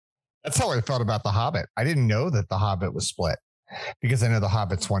That's how I felt about The Hobbit. I didn't know that The Hobbit was split because I know The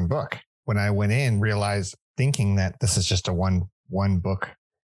Hobbit's one book. When I went in, realized thinking that this is just a one book,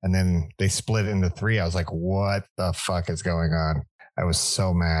 and then they split into 3. I was like, what the fuck is going on? I was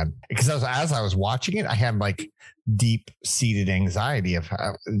so mad because as I was watching it, I had like deep seated anxiety of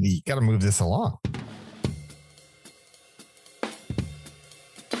how you got to move this along.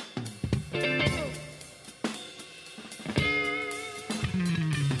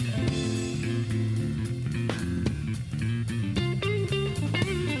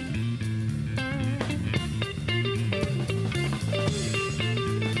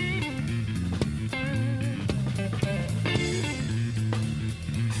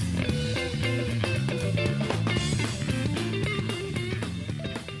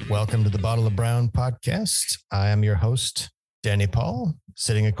 Welcome to the Bottle of Brown podcast. I am your host, Danny Paul.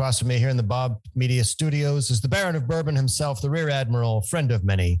 Sitting across from me here in the Bob Media Studios is the Baron of Bourbon himself, the Rear Admiral, friend of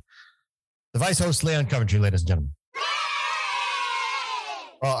many, the Vice Host, Leon Coventry, ladies and gentlemen.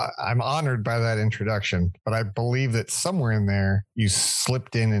 Well, I'm honored by that introduction, but I believe that somewhere in there you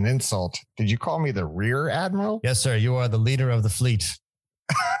slipped in an insult. Did you call me the Rear Admiral? Yes, sir. You are the leader of the fleet.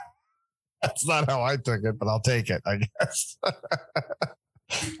 That's not how I took it, but I'll take it, I guess.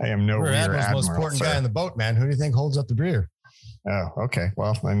 I am no Rear Admiral's Admiral, the most important sir. guy in the boat, man. Who do you think holds up the rear? Oh, okay.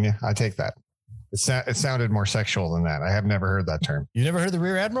 Well, then yeah, I take that. It sounded more sexual than that. I have never heard that term. You never heard the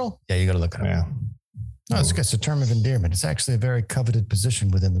Rear Admiral? Yeah, you got to look it up. Yeah. No, it's a term of endearment. It's actually a very coveted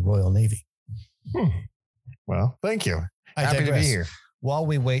position within the Royal Navy. Well, thank you. I Happy digress. to be here. While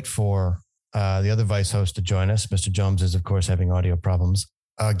we wait for the other vice host to join us, Mr. Jones is, of course, having audio problems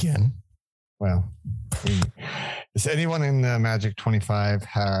again. Well, does anyone in Magic 25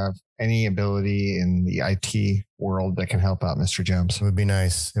 have any ability in the IT world that can help out Mr. Jones? It would be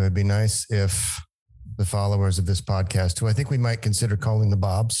nice. It would be nice if the followers of this podcast, who I think we might consider calling the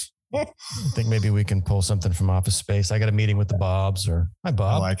Bobs, I think maybe we can pull something from Office Space. I got a meeting with the Bobs, or hi,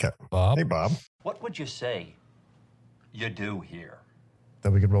 Bob. I like it. Bob. Hey, Bob. What would you say you do here? That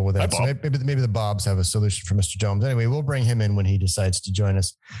we could roll with that. Hi, So Bob. maybe the Bobs have a solution for Mr. Jones. Anyway, we'll bring him in when he decides to join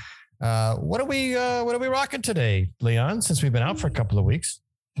us. What are we rocking today, Leon, since we've been out for a couple of weeks?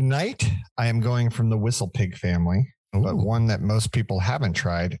 Tonight, I am going from the Whistle Pig family, but one that most people haven't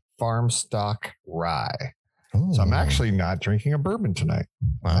tried, Farm Stock Rye. Ooh. So I'm actually not drinking a bourbon tonight.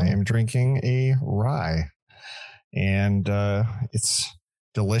 Wow. I am drinking a rye, and it's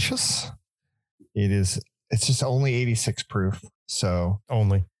delicious. It's just only 86 proof, so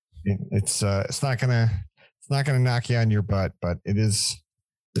Only. it's not gonna knock you on your butt, but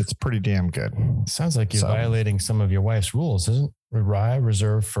it's pretty damn good. Sounds like you're So- violating some of your wife's rules, isn't rye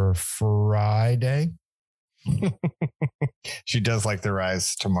reserved for Friday? She does like the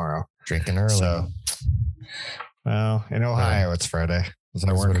ryes tomorrow. Drinking early. So, well, in Ohio, it's Friday. Does that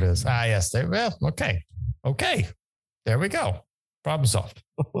That's work? what it is. Yes. Well, okay. There we go. Problem solved.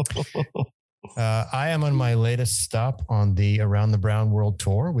 I am on my latest stop on the Around the Brown World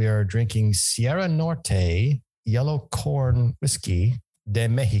Tour. We are drinking Sierra Norte Yellow Corn Whiskey de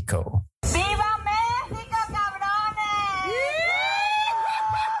Mexico. ¡Viva México, cabrones!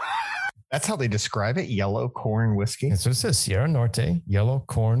 That's how they describe it. Yellow corn whiskey. That's what it says. Sierra Norte Yellow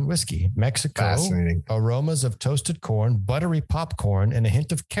Corn Whiskey, Mexico. Fascinating. Aromas of toasted corn, buttery popcorn, and a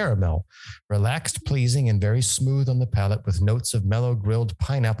hint of caramel. Relaxed, pleasing, and very smooth on the palate with notes of mellow grilled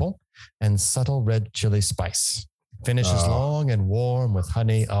pineapple and subtle red chili spice. Finishes long and warm with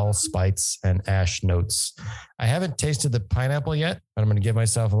honey, allspice, and ash notes. I haven't tasted the pineapple yet, but I'm going to give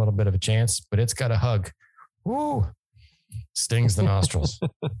myself a little bit of a chance, but it's got a hug. Woo! Stings the nostrils.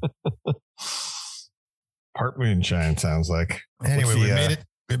 Part moonshine sounds like. Anyway, What's we made it.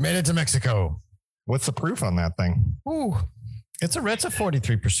 We made it to Mexico. What's the proof on that thing? Ooh, it's a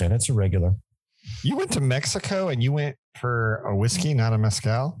 43%. It's a regular. You went to Mexico and you went for a whiskey, not a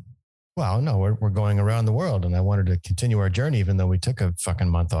mezcal? Well, no, we're going around the world, and I wanted to continue our journey, even though we took a fucking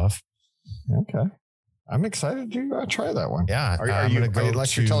month off. Okay. I'm excited to try that one. Yeah, Are I'm you, gonna go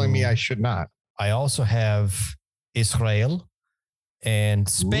unless you're telling me I should not. I also have Israel and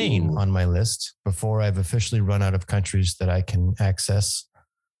Spain Ooh. on my list before I've officially run out of countries that I can access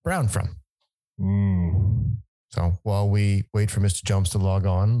brown from. So while we wait for Mr. Jones to log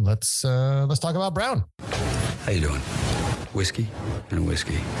on, let's talk about brown. How you doing? Whiskey and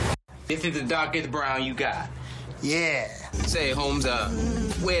whiskey. This is the darkest brown you got. Yeah. Say, Holmes,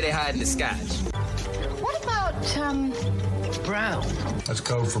 where they hiding the scotch? What about, brown? That's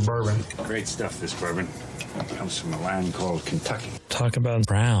code for bourbon. Great stuff, this bourbon. It comes from a land called Kentucky. Talk about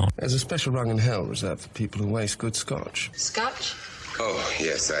brown. There's a special rung in hell reserved for people who waste good scotch. Scotch? Oh,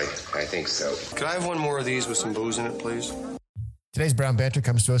 yes, I think so. Could I have one more of these with some booze in it, please? Today's Brown Banter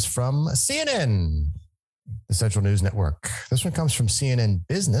comes to us from CNN, the Central News Network. This one comes from CNN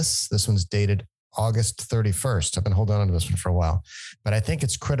Business. This one's dated August 31st. I've been holding on to this one for a while, but I think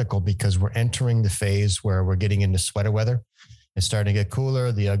it's critical because we're entering the phase where we're getting into sweater weather. It's starting to get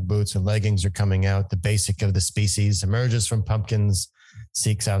cooler. The Ugg boots and leggings are coming out. The basic of the species emerges from pumpkins,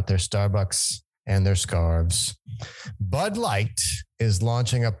 seeks out their Starbucks and their scarves. Bud Light is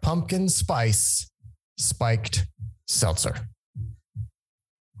launching a pumpkin spice spiked seltzer.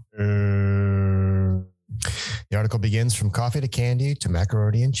 The article begins from coffee to candy to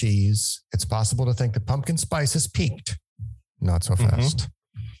macaroni and cheese. It's possible to think the pumpkin spice has peaked. Not so fast.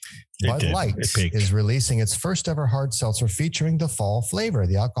 Bud Light is releasing its first ever hard seltzer featuring the fall flavor.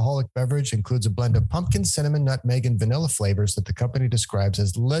 The alcoholic beverage includes a blend of pumpkin, cinnamon, nutmeg, and vanilla flavors that the company describes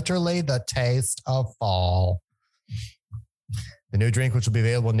as literally the taste of fall. The new drink, which will be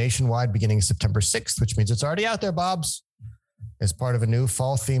available nationwide beginning September 6th, which means it's already out there, Bobs, as part of a new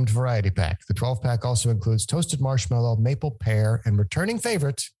fall-themed variety pack. The 12-pack also includes toasted marshmallow, maple pear, and returning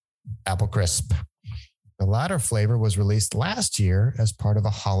favorite, apple crisp. The latter flavor was released last year as part of a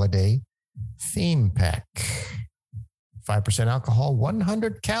holiday theme pack. 5% alcohol,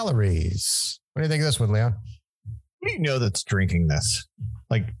 100 calories. What do you think of this one, Leon? Who do you know that's drinking this?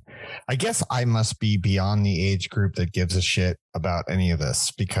 Like, I guess I must be beyond the age group that gives a shit about any of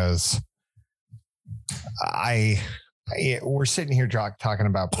this because we're sitting here talking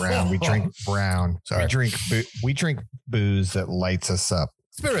about Brown. We drink Brown. Sorry. We drink booze that lights us up.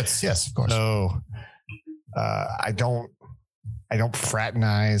 Spirits, yes, of course. So I don't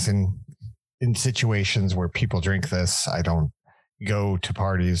fraternize in situations where people drink this. I don't go to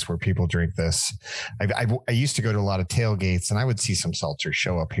parties where people drink this. I used to go to a lot of tailgates and I would see some seltzers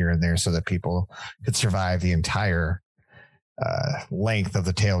show up here and there so that people could survive the entire length of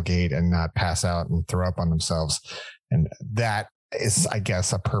the tailgate and not pass out and throw up on themselves. And that is, I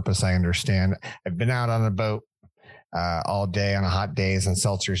guess, a purpose I understand. I've been out on a boat all day on hot days and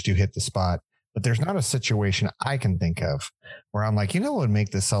seltzers do hit the spot. But there's not a situation I can think of where I'm like, you know what would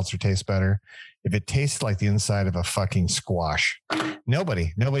make this seltzer taste better? If it tastes like the inside of a fucking squash.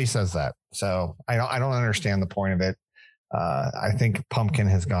 Nobody says that. So I don't understand the point of it. I think pumpkin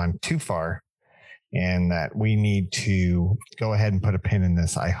has gone too far and that we need to go ahead and put a pin in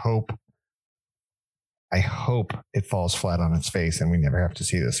this. I hope it falls flat on its face and we never have to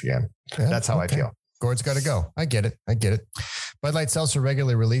see this again. Yeah, that's how I feel. Gord's got to go. I get it. Bud Light Seltzer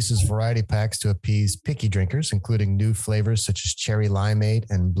regularly releases variety packs to appease picky drinkers, including new flavors such as cherry limeade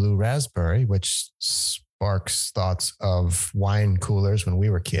and blue raspberry, which sparks thoughts of wine coolers when we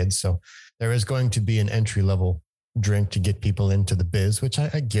were kids. So there is going to be an entry-level drink to get people into the biz, which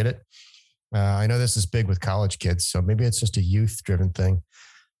I get it. I know this is big with college kids, so maybe it's just a youth-driven thing.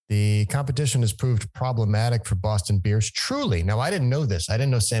 The competition has proved problematic for Boston Beer's Truly. Now, I didn't know this. I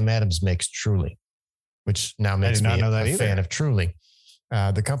didn't know Sam Adams makes Truly, which now makes me a fan of Truly.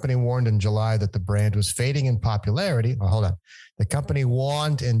 The company warned in July that the brand was fading in popularity. Oh, hold on. The company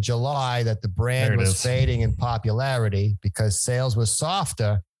warned in July that the brand was fading in popularity because sales was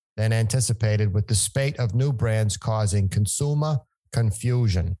softer than anticipated, with the spate of new brands causing consumer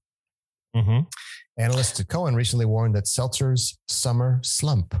confusion. Analysts at Cohen recently warned that seltzer's summer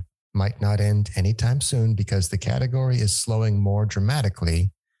slump might not end anytime soon because the category is slowing more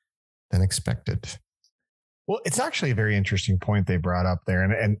dramatically than expected. Well, it's actually a very interesting point they brought up there,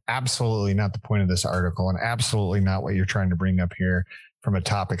 and absolutely not the point of this article, and absolutely not what you're trying to bring up here from a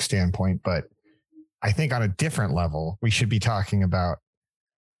topic standpoint. But I think on a different level, we should be talking about,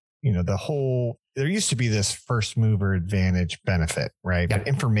 there used to be this first mover advantage benefit, right? Yep. But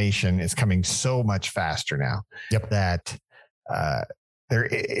information is coming so much faster now that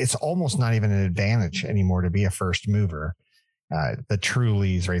it's almost not even an advantage anymore to be a first mover. The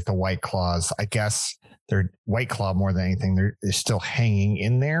Trulies, right? The White Claws, I guess they're White Claw more than anything. They're still hanging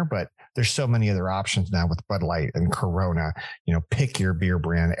in there, but there's so many other options now with Bud Light and Corona. Pick your beer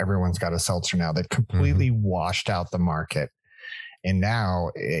brand. Everyone's got a seltzer now that completely washed out the market. And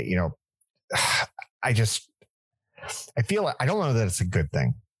now, I feel like, I don't know that it's a good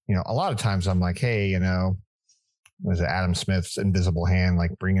thing. A lot of times I'm like, hey, was it Adam Smith's invisible hand,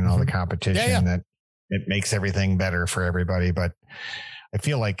 like bringing all the competition that it makes everything better for everybody. But I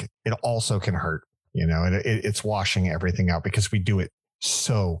feel like it also can hurt, it's washing everything out because we do it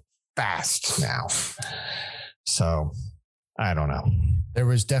so fast now. So I don't know. There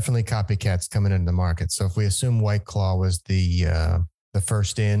was definitely copycats coming into the market. So if we assume White Claw was the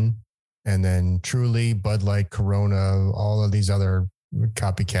first in, and then Truly, Bud Light, Corona, all of these other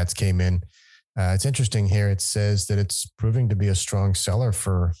copycats came in. It's interesting here. It says that it's proving to be a strong seller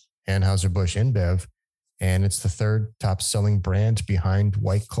for Anheuser-Busch InBev. And it's the third top selling brand behind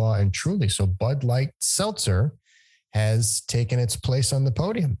White Claw and Truly. So Bud Light Seltzer has taken its place on the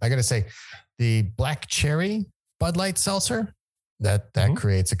podium. I got to say, the black cherry Bud Light Seltzer, that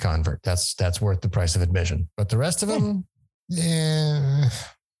creates a convert. That's worth the price of admission. But the rest of them, yeah,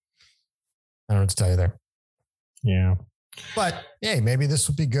 I don't know what to tell you there. Yeah. But hey, maybe this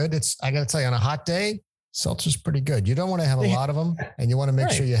will be good. I got to tell you, on a hot day, seltzer's pretty good. You don't want to have a lot of them, and you want to make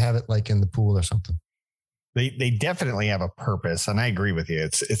sure you have it like in the pool or something. They definitely have a purpose, and I agree with you.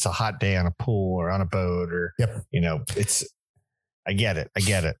 It's a hot day on a pool or on a boat, or I get it.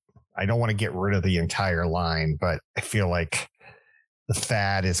 I don't want to get rid of the entire line, but I feel like the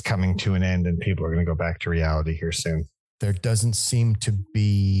fad is coming to an end, and people are going to go back to reality here soon. There doesn't seem to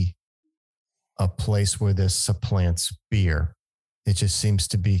be a place where this supplants beer. It just seems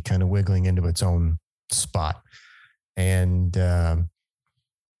to be kind of wiggling into its own spot, and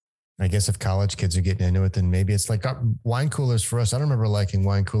I guess if college kids are getting into it, then maybe it's like wine coolers for us. I don't remember liking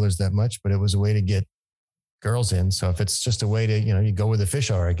wine coolers that much, but it was a way to get girls in. So if it's just a way to, you go where the fish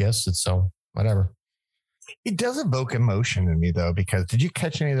are, I guess it's so whatever. It does evoke emotion in me though, because did you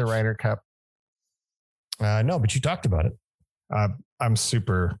catch any of the Ryder Cup? No, but you talked about it. I'm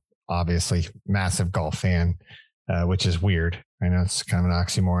super, obviously massive golf fan, which is weird. I know it's kind of an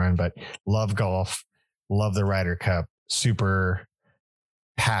oxymoron, but love golf, love the Ryder Cup, super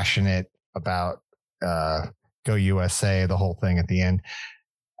passionate about Go USA, the whole thing at the end.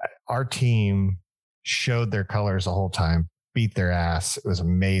 Our team showed their colors the whole time, beat their ass. It was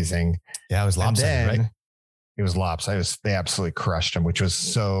amazing. Yeah, it was lopsided, right? It was lopsided. They absolutely crushed them, which was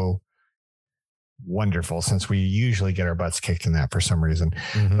so wonderful since we usually get our butts kicked in that for some reason.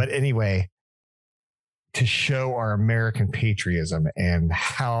 Mm-hmm. But anyway, to show our American patriotism and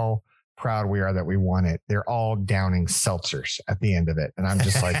how proud we are that we won it, they're all downing seltzers at the end of it. And I'm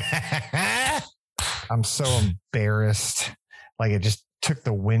just like, I'm so embarrassed. Like, it just took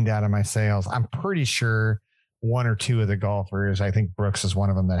the wind out of my sails. I'm pretty sure one or two of the golfers, I think Brooks is one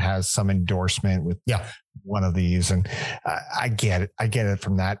of them, that has some endorsement with one of these. And I get it. I get it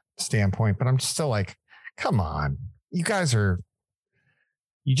from that standpoint, but I'm still like, come on, you guys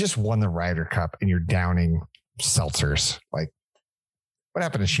you just won the Ryder Cup and you're downing seltzers. Like, what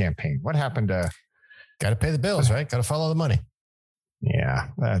happened to champagne? What happened to? Got to pay the bills, right? Got to follow the money. Yeah,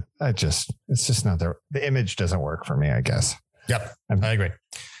 it's just not there. The image doesn't work for me, I guess. Yep, I agree.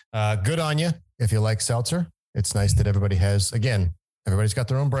 Good on you if you like seltzer. It's nice that everybody's got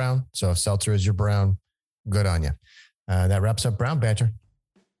their own brown. So if seltzer is your brown, good on you. That wraps up Brown Banter.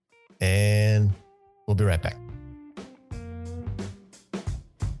 And we'll be right back.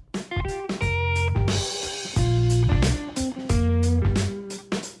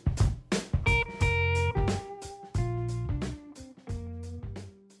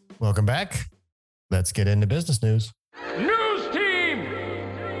 Welcome back. Let's get into business news. News team,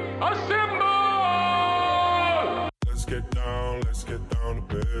 assemble! Let's get down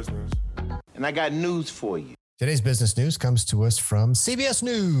to business. And I got news for you. Today's business news comes to us from CBS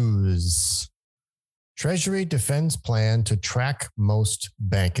News. Treasury defends plan to track most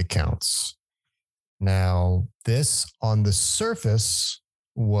bank accounts. Now, this on the surface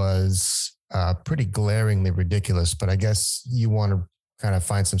was pretty glaringly ridiculous, but I guess you want to kind of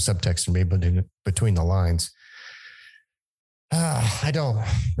find some subtext and read between the lines. I don't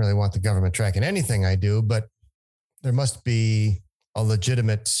really want the government tracking anything I do, but there must be a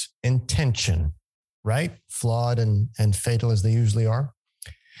legitimate intention, right? Flawed and fatal as they usually are.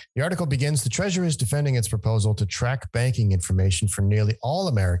 The article begins, the Treasury is defending its proposal to track banking information for nearly all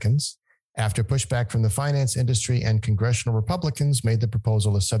Americans after pushback from the finance industry and congressional Republicans made the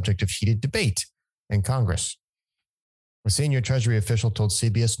proposal a subject of heated debate in Congress. A senior Treasury official told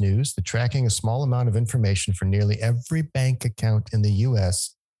CBS News that tracking a small amount of information for nearly every bank account in the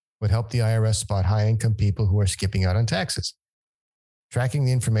U.S. would help the IRS spot high-income people who are skipping out on taxes. Tracking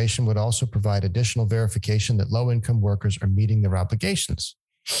the information would also provide additional verification that low-income workers are meeting their obligations.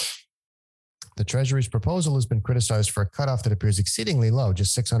 The Treasury's proposal has been criticized for a cutoff that appears exceedingly low,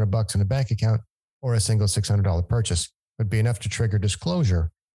 just $600 in a bank account or a single $600 purchase would be enough to trigger disclosure,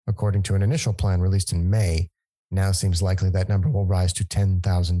 according to an initial plan released in May. Now seems likely that number will rise to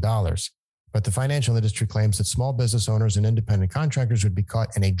 $10,000. But the financial industry claims that small business owners and independent contractors would be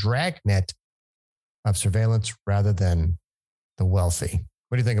caught in a dragnet of surveillance rather than the wealthy.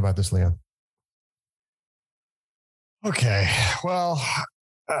 What do you think about this, Leon? Okay. Well,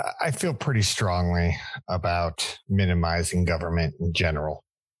 I feel pretty strongly about minimizing government in general.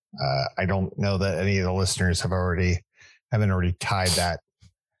 I don't know that any of the listeners haven't already tied that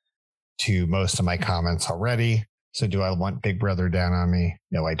to most of my comments already. So do I want Big Brother down on me?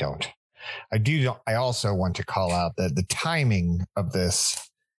 No, I don't. I also want to call out that the timing of this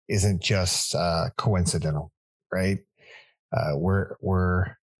isn't just coincidental, right?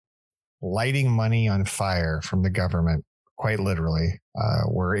 We're lighting money on fire from the government, quite literally.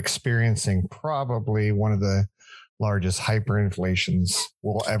 We're experiencing probably one of the largest hyperinflations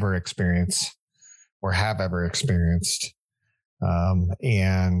we'll ever experience or have ever experienced.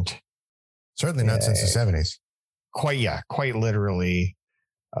 And certainly not since the 70s. Quite literally,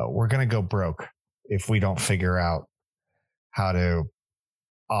 we're going to go broke if we don't figure out how to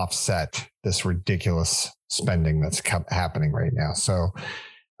offset this ridiculous spending that's happening right now. So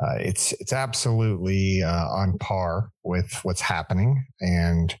it's absolutely on par with what's happening,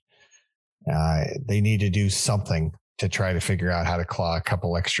 and they need to do something to try to figure out how to claw a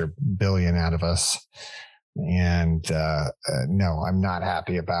couple extra billion out of us. And no, I'm not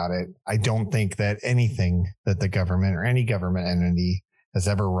happy about it. I don't think that anything that the government or any government entity has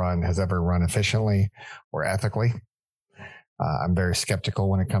ever run efficiently or ethically. I'm very skeptical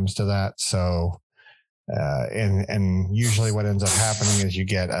when it comes to that. So, and usually what ends up happening is you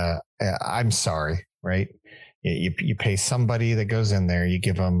get I'm sorry, right? You pay somebody that goes in there, you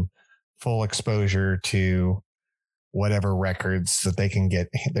give them full exposure to whatever records that they can get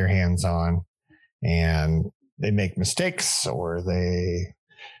their hands on, and they make mistakes or they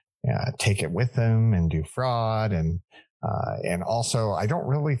take it with them and do fraud. And also, I don't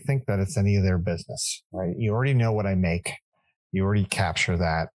really think that it's any of their business, right? You already know what I make. You already capture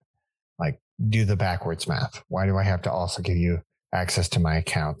that. Like, do the backwards math. Why do I have to also give you access to my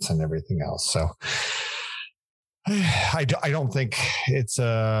accounts and everything else? So I don't think it's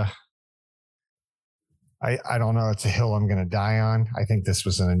I don't know. It's a hill I'm going to die on. I think this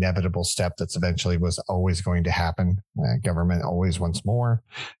was an inevitable step that's eventually was always going to happen. Government always wants more.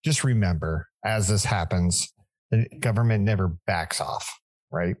 Just remember, as this happens, the government never backs off,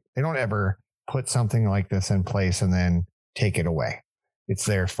 right? They don't ever put something like this in place and then take it away. It's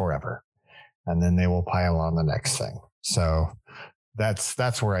there forever. And then they will pile on the next thing. So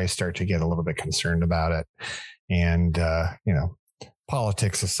that's where I start to get a little bit concerned about it. And,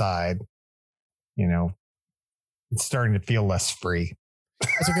 politics aside, it's starting to feel less free.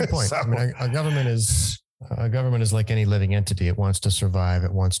 That's a good point. So, I mean, a government is like any living entity. It wants to survive.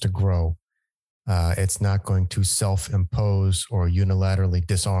 It wants to grow. It's not going to self-impose or unilaterally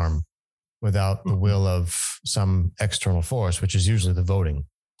disarm without the will of some external force, which is usually the voting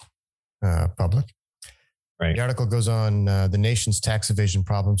public. Right. The article goes on, the nation's tax evasion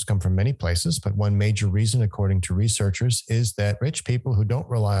problems come from many places, but one major reason, according to researchers, is that rich people who don't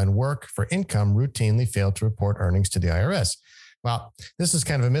rely on work for income routinely fail to report earnings to the IRS. Well, this is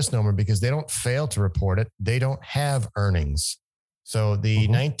kind of a misnomer because they don't fail to report it. They don't have earnings. So the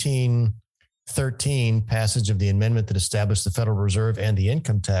 1913 passage of the amendment that established the Federal Reserve and the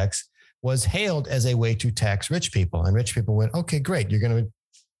income tax was hailed as a way to tax rich people. And rich people went, okay, great. You're going to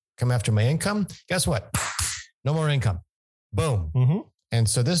come after my income. Guess what? No more income. Boom. Mm-hmm. And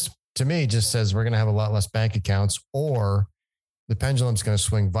so this, to me, just says we're going to have a lot less bank accounts, or the pendulum's going to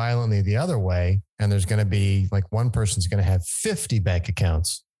swing violently the other way. And there's going to be like one person's going to have 50 bank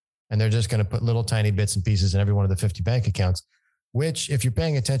accounts, and they're just going to put little tiny bits and pieces in every one of the 50 bank accounts, which, if you're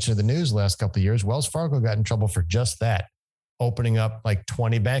paying attention to the news the last couple of years, Wells Fargo got in trouble for just that, opening up like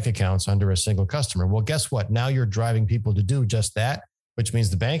 20 bank accounts under a single customer. Well, guess what? Now you're driving people to do just that, which means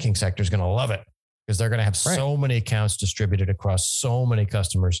the banking sector is going to love it, because they're going to have so many accounts distributed across so many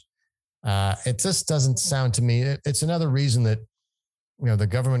customers. It just doesn't sound to me. It's another reason that, the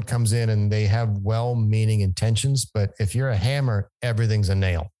government comes in and they have well-meaning intentions, but if you're a hammer, everything's a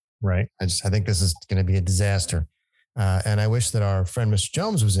nail. Right. I think this is going to be a disaster. And I wish that our friend, Mr.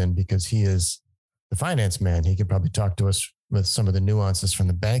 Jones, was in, because he is the finance man. He could probably talk to us with some of the nuances from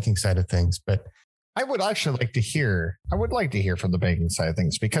the banking side of things. But I would actually like to hear from the banking side of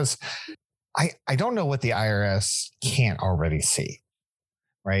things, because I don't know what the IRS can't already see,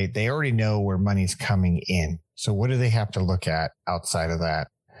 right? They already know where money's coming in. So what do they have to look at outside of that?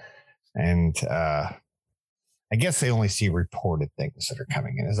 And I guess they only see reported things that are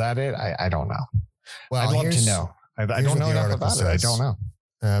coming in. Is that it? I don't know. Well, I'd love to know. I don't know enough about it. I don't know.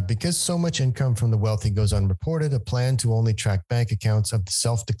 Because so much income from the wealthy goes unreported, a plan to only track bank accounts of the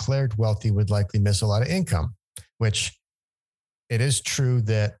self-declared wealthy would likely miss a lot of income, which it is true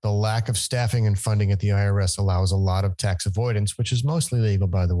that the lack of staffing and funding at the IRS allows a lot of tax avoidance, which is mostly legal,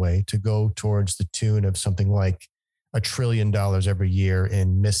 by the way, to go towards the tune of something like $1 trillion every year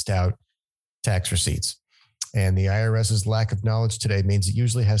in missed out tax receipts. And the IRS's lack of knowledge today means it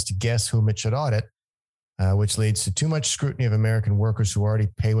usually has to guess whom it should audit, which leads to too much scrutiny of American workers who already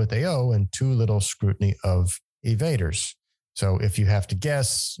pay what they owe and too little scrutiny of evaders. So if you have to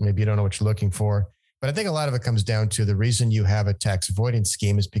guess, maybe you don't know what you're looking for. But I think a lot of it comes down to the reason you have a tax avoidance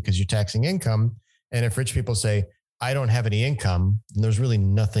scheme is because you're taxing income. And if rich people say, I don't have any income, then there's really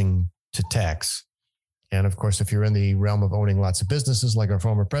nothing to tax. And of course, if you're in the realm of owning lots of businesses like our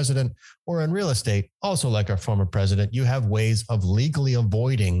former president, or in real estate, also like our former president, you have ways of legally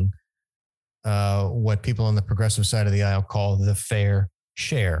avoiding what people on the progressive side of the aisle call the fair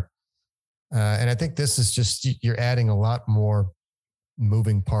share. And I think this is just, you're adding a lot more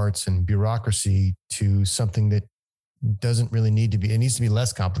moving parts and bureaucracy to something that doesn't really need to be. It needs to be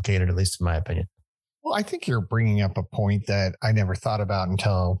less complicated, at least in my opinion. Well, I think you're bringing up a point that I never thought about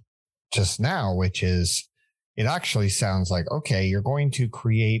until just now, which is it actually sounds like, okay, you're going to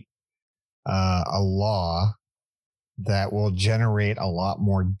create a law that will generate a lot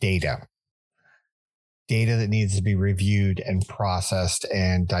more data that needs to be reviewed and processed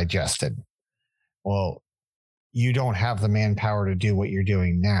and digested. Well, you don't have the manpower to do what you're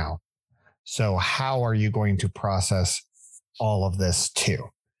doing now. So how are you going to process all of this too?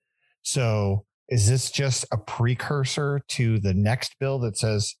 So is this just a precursor to the next bill that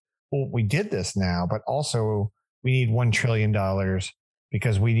says, well, we did this now, but also we need $1 trillion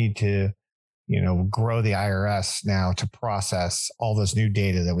because we need to, grow the IRS now to process all this new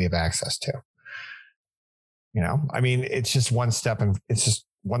data that we have access to. It's just one step and it's just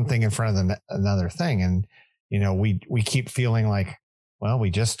one thing in front of another thing. And, we keep feeling like, well,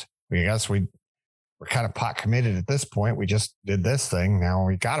 we're kind of pot committed at this point. We just did this thing. Now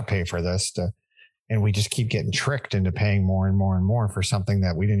we got to pay for this and we just keep getting tricked into paying more and more and more for something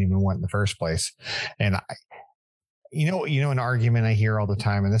that we didn't even want in the first place. And an argument I hear all the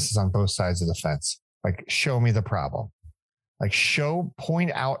time, and this is on both sides of the fence, like, show me the problem, like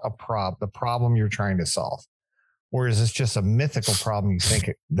point out the problem you're trying to solve. Or is this just a mythical problem you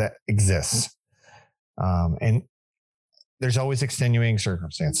think that exists? And there's always extenuating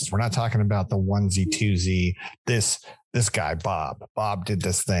circumstances. We're not talking about the onesie, twosie, this guy, Bob did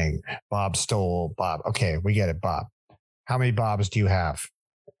this thing. Bob stole Bob. Okay, we get it, Bob. How many Bobs do you have?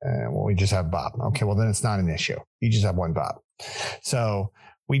 Well, we just have Bob. Okay, well, then it's not an issue. You just have one Bob. So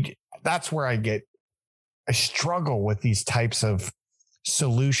that's where I struggle with these types of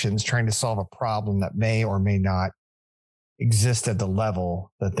solutions, trying to solve a problem that may or may not exist at the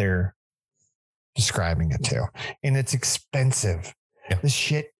level that they're describing it to. And it's expensive. Yeah. This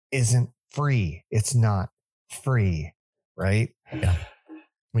shit isn't free. It's not free, right? Yeah.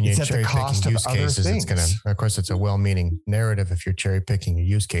 When you're cherry picking use cases, it's going to, of course, it's a well-meaning narrative if you're cherry picking your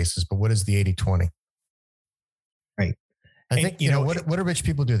use cases, but what is the 80-20? Right. I think, what do rich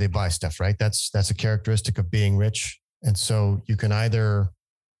people do? They buy stuff, right? That's a characteristic of being rich. And so you can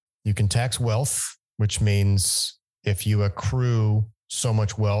tax wealth, which means if you accrue so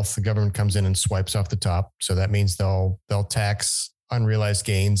much wealth, the government comes in and swipes off the top. So that means they'll tax unrealized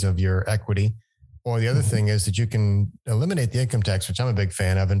gains of your equity. Or the other thing is that you can eliminate the income tax, which I'm a big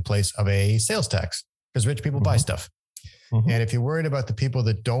fan of, in place of a sales tax, because rich people buy stuff. And if you're worried about the people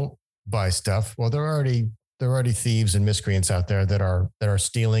that don't buy stuff, well, there are already thieves and miscreants out there that are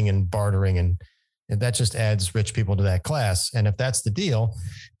stealing and bartering, and that just adds rich people to that class. And if that's the deal,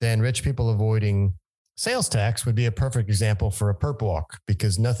 then rich people avoiding sales tax would be a perfect example for a perp walk,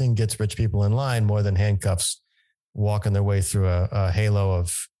 because nothing gets rich people in line more than handcuffs walking their way through a halo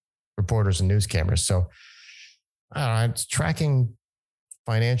of reporters and news cameras. So I don't know, it's tracking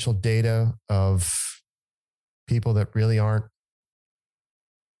financial data of people that really aren't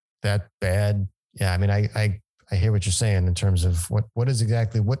that bad. Yeah. I mean, I hear what you're saying in terms of what is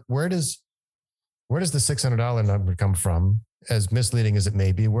exactly where does the $600 number come from? As misleading as it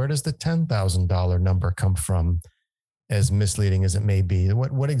may be, where does the $10,000 number come from? As misleading as it may be,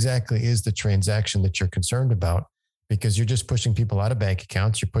 what exactly is the transaction that you're concerned about? Because you're just pushing people out of bank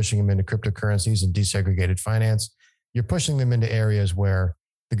accounts. You're pushing them into cryptocurrencies and desegregated finance. You're pushing them into areas where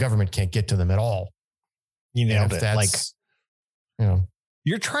the government can't get to them at all. You nailed it.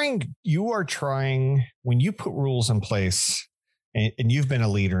 You are trying, when you put rules in place, and you've been a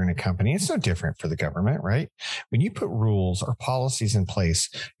leader in a company, it's no different for the government, right? When you put rules or policies in place,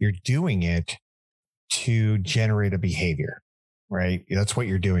 you're doing it to generate a behavior, right? That's what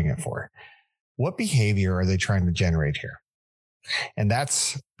you're doing it for. What behavior are they trying to generate here? And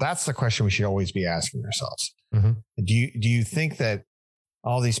that's the question we should always be asking ourselves. Do you think that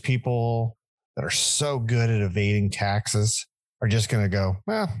all these people that are so good at evading taxes are just going to go,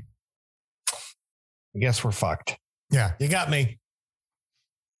 well, I guess we're fucked? Yeah, you got me.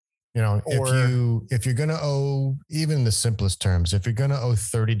 If you're going to owe, even in the simplest terms, if you're going to owe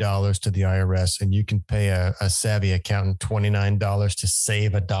 $30 to the IRS and you can pay a savvy accountant $29 to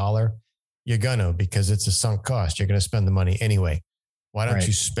save $1, You're gonna, because it's a sunk cost. You're going to spend the money anyway. Why don't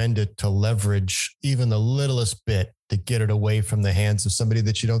you spend it to leverage even the littlest bit to get it away from the hands of somebody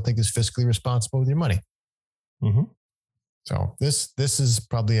that you don't think is fiscally responsible with your money? Mm-hmm. So this is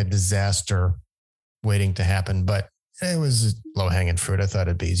probably a disaster waiting to happen, but it was low-hanging fruit. I thought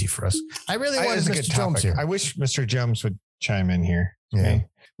it'd be easy for us. I really wanted Mr. Jones here. I wish Mr. Jones would chime in here. Yeah. Okay.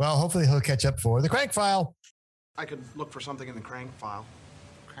 Well, hopefully he'll catch up for the Crank File. I could look for something in the Crank File.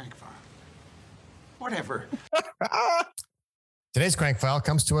 Crank File. Whatever. Today's Crank File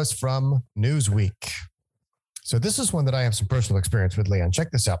comes to us from Newsweek. So this is one that I have some personal experience with, Leon. Check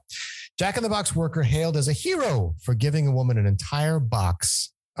this out. Jack in the Box worker hailed as a hero for giving a woman an entire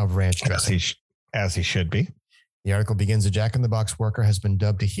box of ranch dressing. As he should be. The article begins, a Jack in the Box worker has been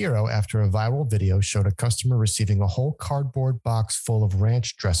dubbed a hero after a viral video showed a customer receiving a whole cardboard box full of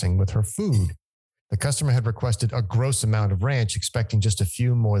ranch dressing with her food. The customer had requested a gross amount of ranch, expecting just a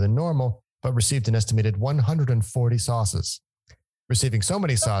few more than normal, but received an estimated 140 sauces. Receiving so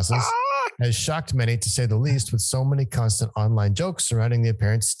many sauces has shocked many, to say the least, with so many constant online jokes surrounding the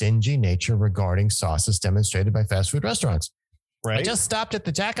apparent stingy nature regarding sauces demonstrated by fast food restaurants. Right. I just stopped at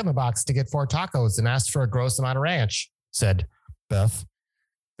the Jack in the Box to get 4 tacos and asked for a gross amount of ranch, said Beth.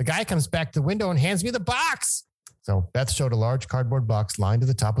 The guy comes back to the window and hands me the box. So Beth showed a large cardboard box lined to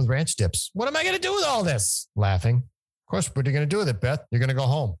the top with ranch dips. What am I going to do with all this? Laughing. Of course, what are you going to do with it, Beth? You're going to go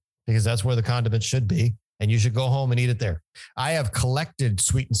home, because that's where the condiments should be. And you should go home and eat it there. I have collected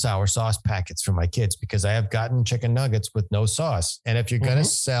sweet and sour sauce packets for my kids because I have gotten chicken nuggets with no sauce. And if you're going to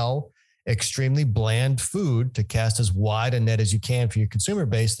sell extremely bland food to cast as wide a net as you can for your consumer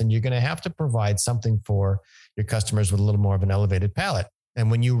base, then you're going to have to provide something for your customers with a little more of an elevated palate. And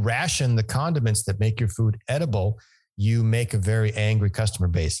when you ration the condiments that make your food edible, you make a very angry customer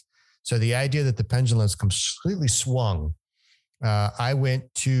base. So the idea that the pendulum's completely swung. I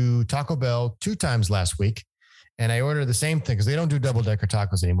went to Taco Bell 2 times last week, and I ordered the same thing because they don't do double-decker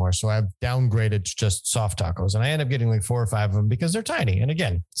tacos anymore. So I've downgraded to just soft tacos, and I end up getting like 4 or 5 of them because they're tiny. And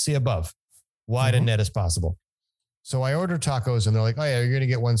again, see above, wide a net as possible. So I ordered tacos, and they're like, "Oh yeah, you're going to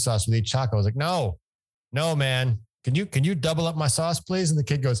get 1 sauce with each taco." I was like, "No, man. Can you double up my sauce, please?" And the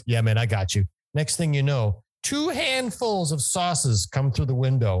kid goes, "Yeah, man, I got you." Next thing you know, 2 handfuls of sauces come through the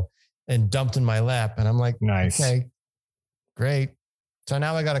window and dumped in my lap, and I'm like, "Nice, okay, great." So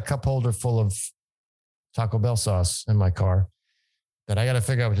now I got a cup holder full of Taco Bell sauce in my car that I got to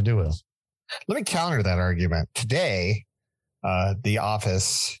figure out what to do with. Let me counter that argument. Today, the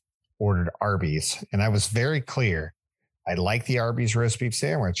office ordered Arby's, and I was very clear. I like the Arby's roast beef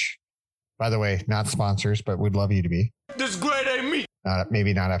sandwich. By the way, not sponsors, but we'd love you to be. This great ain't me.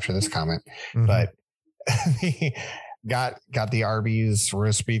 Maybe not after this comment, but got the Arby's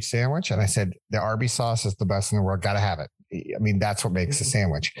roast beef sandwich, and I said the Arby's sauce is the best in the world. Got to have it. I mean, that's what makes a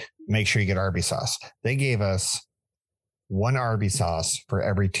sandwich. Make sure you get Arby's sauce. They gave us 1 Arby's sauce for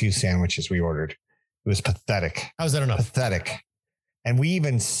every 2 sandwiches we ordered. It was pathetic. How is that enough? Pathetic. And we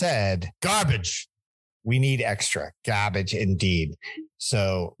even said, garbage. We need extra. Garbage indeed.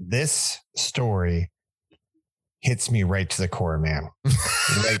 So this story hits me right to the core, man.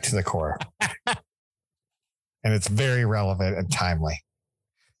 Right to the core. And it's very relevant and timely.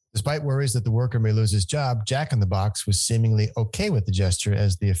 Despite worries that the worker may lose his job, Jack in the Box was seemingly okay with the gesture,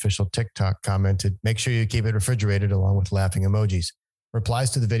 as the official TikTok commented, "Make sure you keep it refrigerated," along with laughing emojis.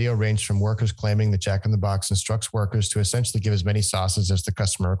 Replies to the video ranged from workers claiming that Jack in the Box instructs workers to essentially give as many sauces as the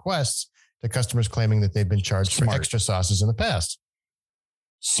customer requests, to customers claiming that they've been charged for extra sauces in the past.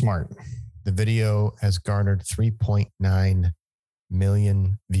 Smart. The video has garnered 3.9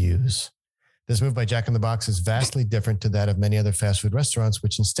 million views. This move by Jack in the Box is vastly different to that of many other fast food restaurants,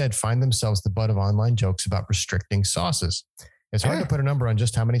 which instead find themselves the butt of online jokes about restricting sauces. It's hard to put a number on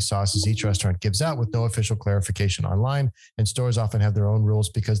just how many sauces each restaurant gives out, with no official clarification online, and stores often have their own rules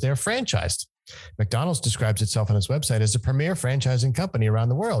because they're franchised. McDonald's describes itself on its website as a premier franchising company around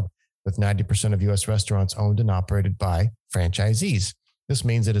the world, with 90% of U.S. restaurants owned and operated by franchisees. This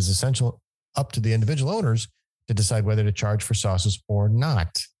means it is essential up to the individual owners to decide whether to charge for sauces or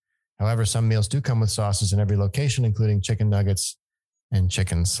not. However, some meals do come with sauces in every location, including chicken nuggets and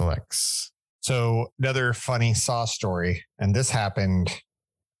chicken selects. So another funny sauce story, and this happened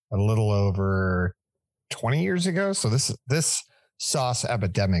a little over 20 years ago. So this sauce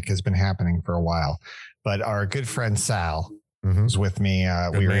epidemic has been happening for a while. But our good friend Sal was with me.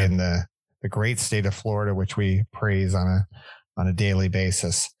 We were in the great state of Florida, which we praise on a daily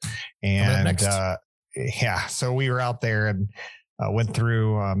basis. And so we were out there and went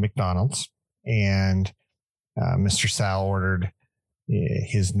through McDonald's, and Mr. Sal ordered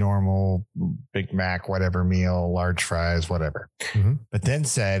his normal Big Mac, whatever meal, large fries, whatever. Mm-hmm. But then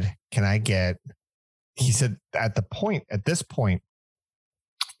said, he said at this point,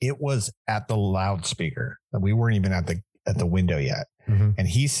 it was at the loudspeaker. We weren't even at the window yet. Mm-hmm. And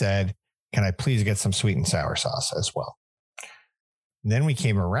he said, can I please get some sweet and sour sauce as well? And then we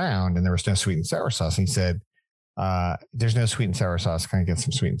came around and there was no sweet and sour sauce. And he said, there's no sweet and sour sauce. Can I get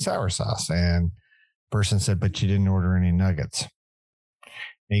some sweet and sour sauce? And the person said, but you didn't order any nuggets.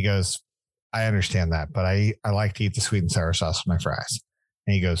 And he goes, I understand that, but I like to eat the sweet and sour sauce with my fries.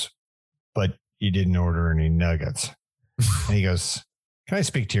 And he goes, but you didn't order any nuggets. And he goes, can I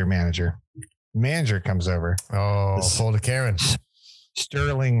speak to your manager? Manager comes over. Oh, pull the Karen.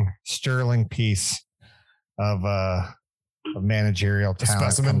 Sterling piece of managerial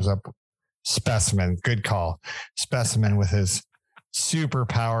talent comes up. Specimen, good call. Specimen with his super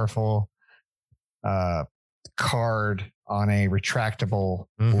powerful card on a retractable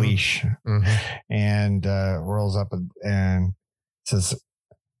leash, and rolls up and says,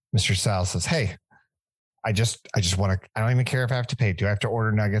 Mr. Sal says, hey, I just want to, I don't even care if I have to pay. Do I have to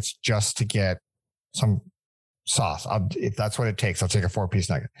order nuggets just to get some sauce? If that's what it takes, I'll take a 4-piece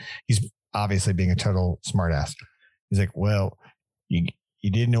nugget. He's obviously being a total smartass. He's like, well, you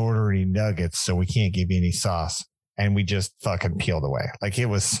didn't order any nuggets, so we can't give you any sauce. And we just fucking peeled away. Like, it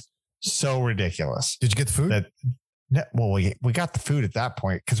was so ridiculous. Did you get the food? Well, we got the food at that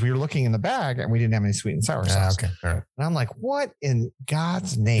point because we were looking in the bag and we didn't have any sweet and sour sauce. Okay. All right. And I'm like, what in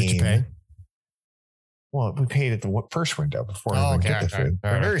God's name? Did you pay? Well, we paid at the first window before we get the food.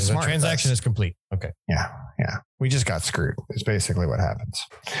 All right. Very smart. The transaction is complete. Okay. Yeah. We just got screwed. It's basically what happens.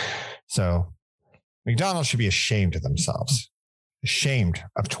 So McDonald's should be ashamed of themselves. Ashamed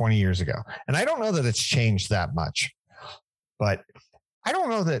of 20 years ago. And I don't know that it's changed that much, but I don't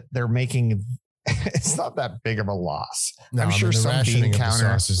know that they're making, it's not that big of a loss. No, I'm sure some bean counter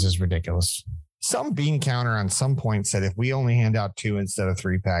sauces is ridiculous. Some bean counter on some point said, if we only hand out 2 instead of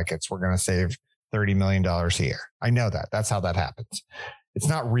 3 packets, we're going to save $30 million a year. I know that. That's how that happens. It's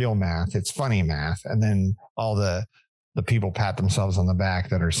not real math. It's funny math. And then all the people pat themselves on the back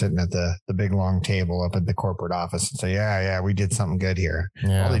that are sitting at the big long table up at the corporate office and say, yeah, we did something good here.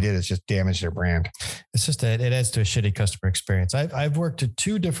 Yeah. All they did is just damage their brand. It's just that it adds to a shitty customer experience. I've worked at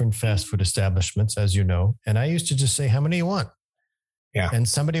 2 different fast food establishments, as you know, and I used to just say, how many do you want? Yeah. And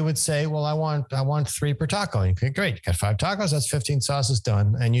somebody would say, well, I want 3 per taco. And you say, great. You got 5 tacos. That's 15 sauces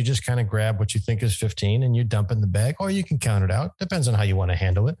done. And you just kind of grab what you think is 15 and you dump in the bag, or you can count it out. Depends on how you want to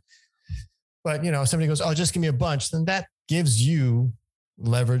handle it. But, if somebody goes, oh, just give me a bunch, then that gives you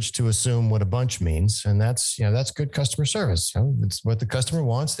leverage to assume what a bunch means. And that's good customer service. It's what the customer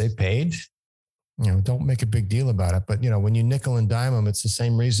wants. They paid. Don't make a big deal about it. But, when you nickel and dime them, it's the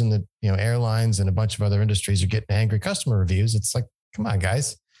same reason that, airlines and a bunch of other industries are getting angry customer reviews. It's like, come on,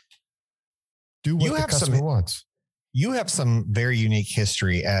 guys. Do what the customer wants. You have some very unique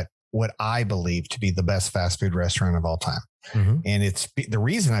history at what I believe to be the best fast food restaurant of all time. Mm-hmm. And the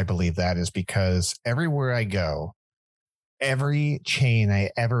reason I believe that is because everywhere I go, every chain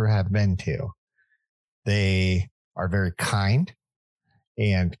I ever have been to, they are very kind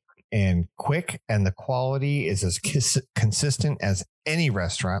and quick, and the quality is as consistent as any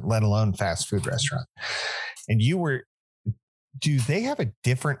restaurant, let alone fast food restaurant. And do they have a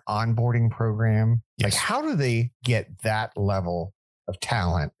different onboarding program? Yes. Like, how do they get that level of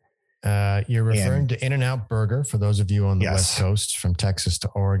talent? You're referring to In-N-Out Burger, for those of you on the West Coast, from Texas to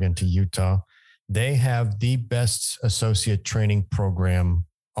Oregon to Utah. They have the best associate training program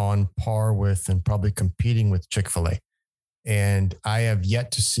on par with and probably competing with Chick-fil-A. And I have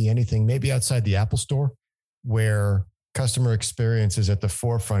yet to see anything, maybe outside the Apple Store, where customer experience is at the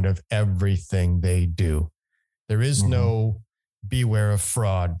forefront of everything they do. There is no beware of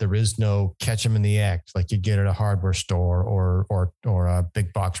fraud. There is no catch them in the act like you get at a hardware store or a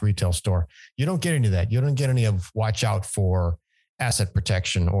big box retail store. You don't get any of that. You don't get any of watch out for asset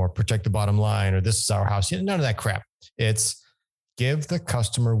protection or protect the bottom line or this is our house. None of that crap. It's give the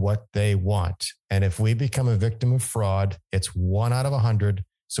customer what they want. And if we become a victim of fraud, it's 1 out of 100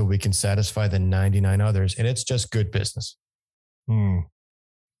 so we can satisfy the 99 others. And it's just good business. And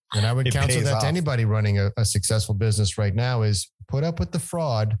I would counsel that to anybody running a successful business right now is put up with the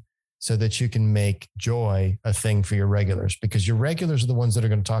fraud so that you can make joy a thing for your regulars, because your regulars are the ones that are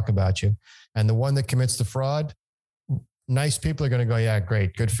going to talk about you. And the one that commits the fraud, nice people are going to go, yeah,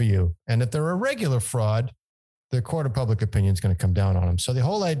 great, good for you. And if they're a regular fraud, their court of public opinion is going to come down on them. So the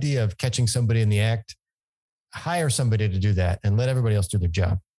whole idea of catching somebody in the act, hire somebody to do that and let everybody else do their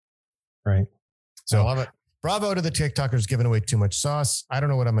job. Right. So I love it. Bravo to the TikTokers giving away too much sauce. I don't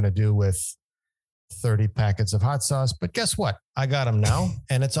know what I'm going to do with 30 packets of hot sauce. But guess what? I got them now,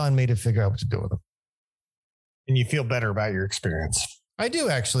 and it's on me to figure out what to do with them. And you feel better about your experience. I do,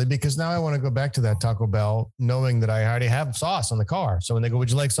 actually, because now I want to go back to that Taco Bell knowing that I already have sauce on the car. So when they go, would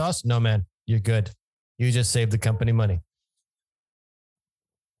you like sauce? No, man, you're good. You just saved the company money.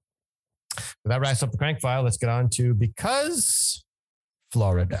 But that wraps up the crank file. Let's get on to Because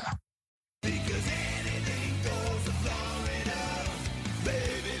Florida. Because anything goes to Florida.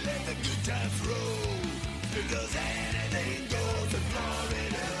 Baby, let the good times roll. Because anything goes to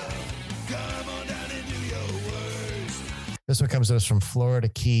Florida. Come on down and do your worst. This one comes to us from Florida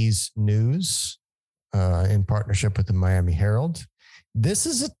Keys News in partnership with the Miami Herald. This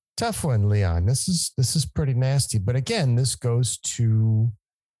is a tough one, Leon. This is pretty nasty. But again, this goes to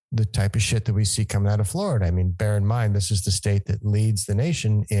the type of shit that we see coming out of Florida. I mean, bear in mind, this is the state that leads the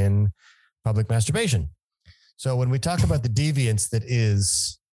nation in public masturbation. So when we talk about the deviance that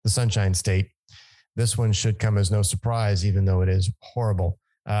is the Sunshine State, this one should come as no surprise, even though it is horrible.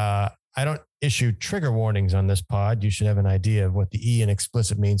 I don't issue trigger warnings on this pod. You should have an idea of what the E in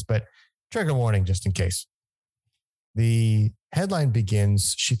explicit means, but trigger warning just in case. The headline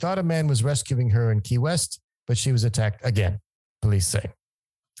begins, she thought a man was rescuing her in Key West, but she was attacked again, police say.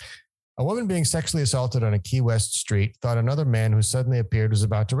 A woman being sexually assaulted on a Key West street thought another man who suddenly appeared was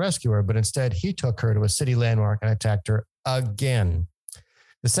about to rescue her, but instead he took her to a city landmark and attacked her again.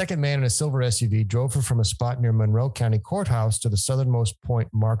 The second man in a silver SUV drove her from a spot near Monroe County Courthouse to the southernmost point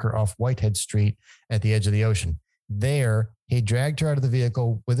marker off Whitehead Street at the edge of the ocean. There, he dragged her out of the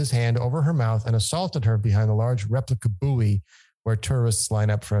vehicle with his hand over her mouth and assaulted her behind a large replica buoy where tourists line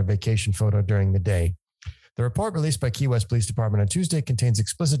up for a vacation photo during the day. The report released by Key West Police Department on Tuesday contains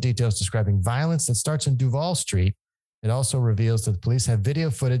explicit details describing violence that starts in Duval Street. It also reveals that the police have video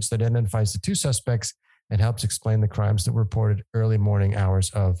footage that identifies the two suspects and helps explain the crimes that were reported early morning hours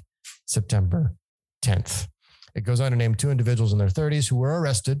of September 10th. It goes on to name two individuals in their 30s who were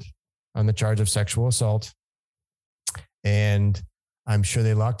arrested on the charge of sexual assault. And I'm sure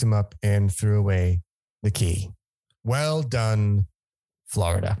they locked him up and threw away the key. Well done,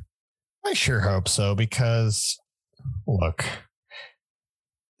 Florida. I sure hope so, because look,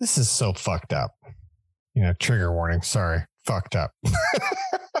 this is so fucked up. You know, trigger warning. Sorry, fucked up.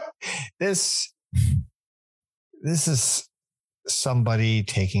 This is somebody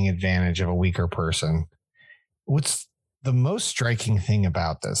taking advantage of a weaker person. What's the most striking thing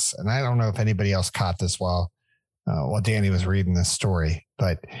about this, and I don't know if anybody else caught this while Danny was reading this story,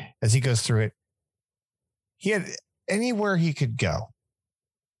 but as he goes through it, he had anywhere he could go.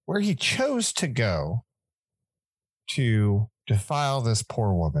 Where he chose to go to defile this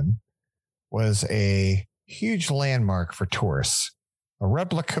poor woman was a huge landmark for tourists, a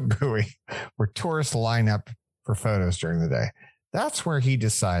replica buoy where tourists line up for photos during the day. That's where he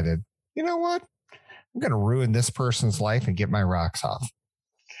decided, you know what? I'm going to ruin this person's life and get my rocks off.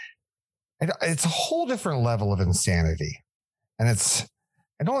 And it's a whole different level of insanity. And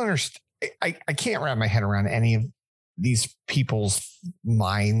I don't understand. I can't wrap my head around any of these people's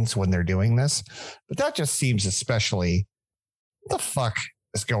minds when they're doing this, but that just seems especially, what the fuck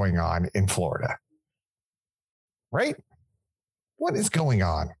is going on in Florida? Right? What is going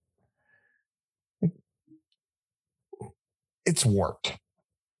on? It's warped.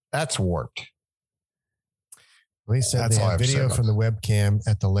 That's warped. Police said they have video from the webcam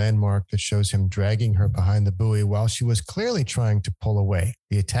at the landmark that shows him dragging her behind the buoy while she was clearly trying to pull away.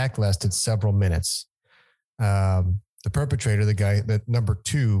 The attack lasted several minutes. The perpetrator, the guy, the number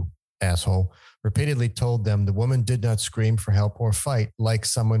 2 asshole, repeatedly told them the woman did not scream for help or fight like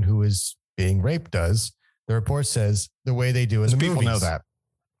someone who is being raped does. The report says the way they do in the movies. People know that.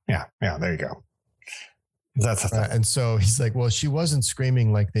 Yeah, there you go. That's the thing. And so he's like, well, she wasn't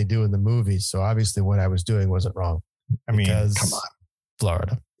screaming like they do in the movies. So obviously what I was doing wasn't wrong. I mean, come on.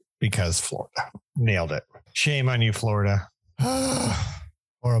 Florida. Because Florida. Nailed it. Shame on you, Florida.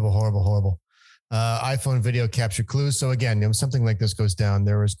 Horrible, horrible, horrible. iPhone video capture clues. So again, when something like this goes down,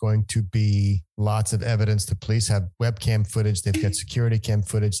 there is going to be lots of evidence. The police have webcam footage. They've got security cam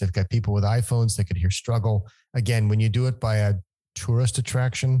footage. They've got people with iPhones that could hear struggle. Again, when you do it by a tourist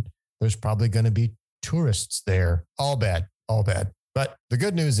attraction, there's probably going to be tourists there. All bad, all bad. But the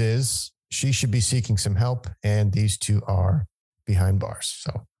good news is she should be seeking some help, and these two are behind bars.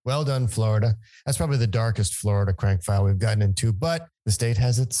 So well done, Florida. That's probably the darkest Florida crank file we've gotten into, but the state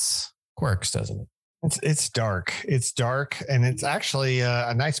has its quirks, doesn't it? It's dark. It's dark, and it's actually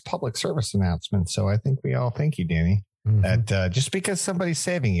a nice public service announcement. So I think we all thank you, Danny, that just because somebody's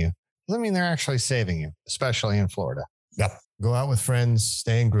saving you doesn't mean they're actually saving you, especially in Florida. Yep. Go out with friends,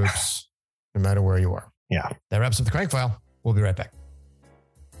 stay in groups, no matter where you are. Yeah. That wraps up the crank file. We'll be right back.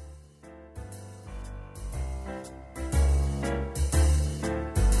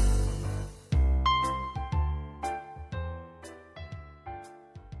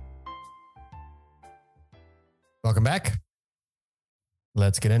 Welcome back.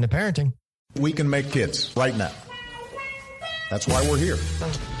 Let's get into parenting. We can make kids right now. That's why we're here.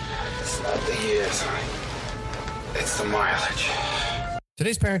 It's not the years, it's the mileage.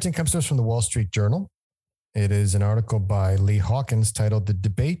 Today's parenting comes to us from the Wall Street Journal. It is an article by Lee Hawkins titled "The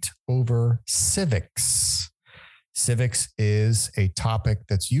Debate Over Civics." Civics is a topic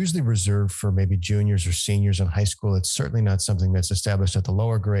that's usually reserved for maybe juniors or seniors in high school. It's certainly not something that's established at the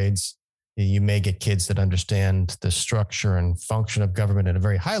lower grades. You may get kids that understand the structure and function of government at a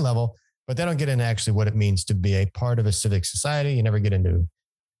very high level, but they don't get into actually what it means to be a part of a civic society. You never get into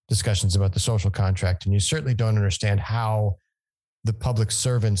discussions about the social contract, and you certainly don't understand how the public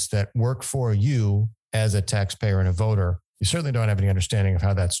servants that work for you as a taxpayer and a voter, you certainly don't have any understanding of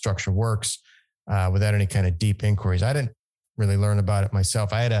how that structure works without any kind of deep inquiries. I didn't really learn about it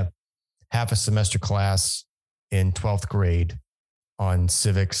myself. I had a half a semester class in 12th grade on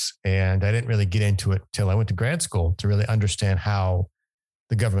civics, and I didn't really get into it till I went to grad school to really understand how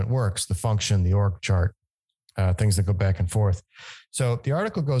the government works, the function, the org chart, things that go back and forth. So the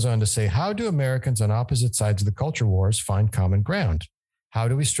article goes on to say, how do Americans on opposite sides of the culture wars find common ground? How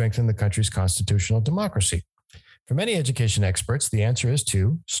do we strengthen the country's constitutional democracy? For many education experts, the answer is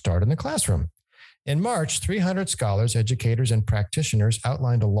to start in the classroom. In March, 300 scholars, educators, and practitioners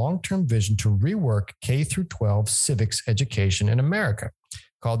outlined a long-term vision to rework K through 12 civics education in America,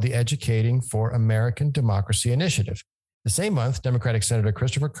 called the Educating for American Democracy Initiative. The same month, Democratic Senator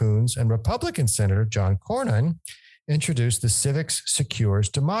Christopher Coons and Republican Senator John Cornyn introduced the Civics Secures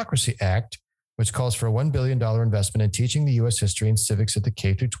Democracy Act, which calls for a $1 billion investment in teaching the U.S. history and civics at the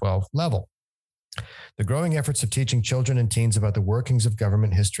K through 12 level. The growing efforts of teaching children and teens about the workings of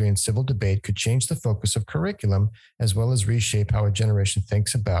government history and civil debate could change the focus of curriculum as well as reshape how a generation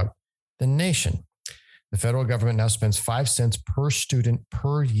thinks about the nation. The federal government now spends 5 cents per student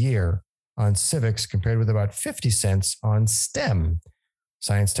per year on civics, compared with about 50 cents on STEM,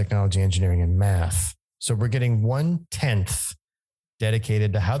 science, technology, engineering, and math. So we're getting 1/10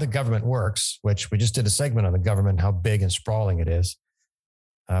 dedicated to how the government works, which we just did a segment on the government, how big and sprawling it is.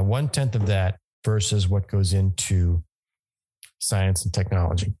 1/10 of that versus what goes into science and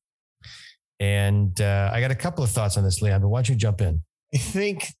technology. And I got a couple of thoughts on this, Leon, but why don't you jump in? I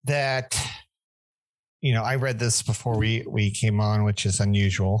think that, I read this before we came on, which is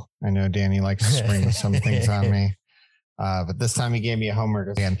unusual. I know Danny likes to spring some things on me. But this time he gave me a homework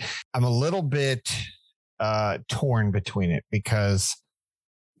again. I'm a little bit torn between it because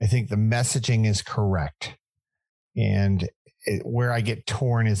I think the messaging is correct. And where I get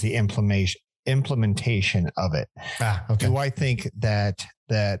torn is the implementation of it. Okay. Do I think that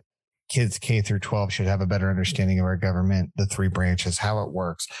kids K through 12 should have a better understanding of our government, the three branches, how it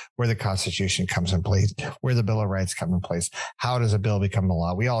works, where the Constitution comes in place, where the Bill of Rights come in place? How does a bill become the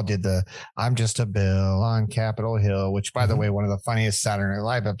law? We all did I'm just a bill on Capitol Hill, which, by the way, one of the funniest Saturday Night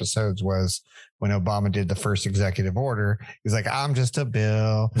Live episodes was when Obama did the first executive order. He's like, I'm just a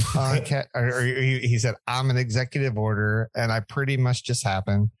bill on he said, I'm an executive order, and I pretty much just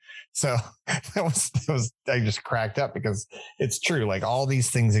happened. So that was I just cracked up because it's true. Like, all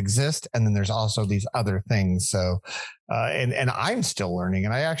these things exist, and then there's also these other things. So and I'm still learning,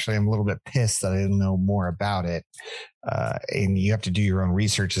 and I actually am a little bit pissed that I didn't know more about it. And you have to do your own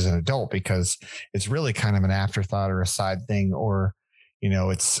research as an adult because it's really kind of an afterthought or a side thing, or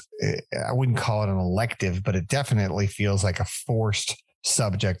I wouldn't call it an elective, but it definitely feels like a forced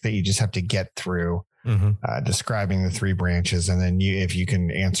subject that you just have to get through. Describing the three branches, and then if you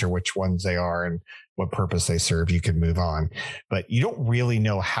can answer which ones they are and what purpose they serve, you can move on. But you don't really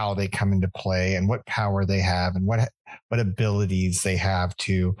know how they come into play and what power they have and what abilities they have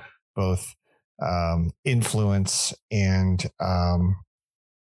to both influence and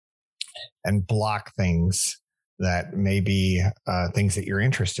block things that may be things that you're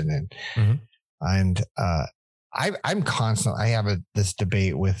interested in. And I'm constantly, I have this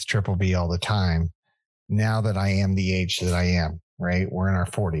debate with Triple B all the time. Now that I am the age that I am, right? We're in our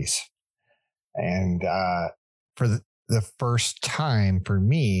 40s. And for the first time for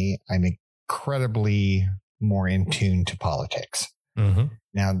me, I'm incredibly more in tune to politics.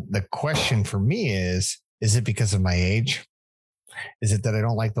 Now, the question for me is it because of my age? Is it that I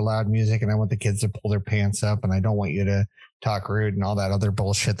don't like the loud music and I want the kids to pull their pants up and I don't want you to talk rude and all that other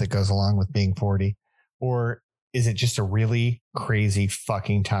bullshit that goes along with being 40? Or is it just a really crazy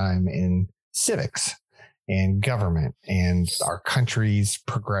fucking time in civics and government and our country's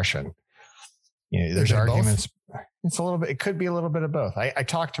progression? There's arguments. It's a little bit, it could be a little bit of both. I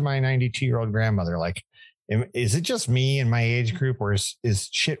talked to my 92-year-old grandmother, like, is it just me and my age group, or is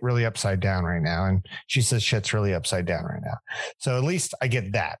shit really upside down right now? And she says shit's really upside down right now. So at least I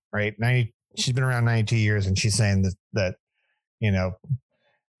get that, right? she's been around 92 years, and she's saying that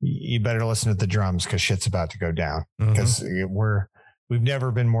you better listen to the drums because shit's about to go down, because we've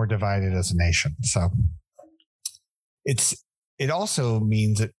never been more divided as a nation. So it also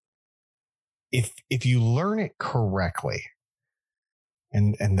means that if you learn it correctly,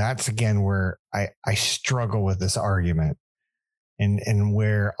 and that's again where I struggle with this argument, and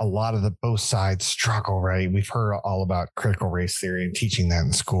where a lot of both sides struggle, right? We've heard all about critical race theory and teaching that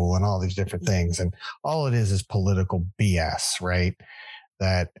in school and all these different things. And all it is political BS, right?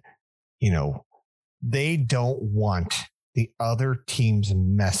 That, they don't want the other team's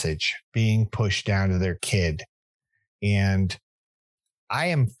message being pushed down to their kid. And I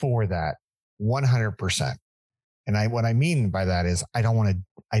am for that 100%. And what I mean by that is I don't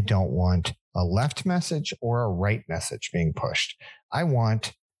want a left message or a right message being pushed. I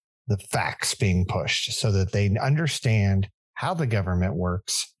want the facts being pushed so that they understand how the government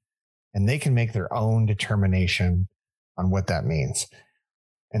works and they can make their own determination on what that means.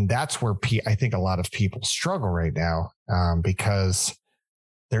 And that's where I think a lot of people struggle right now, because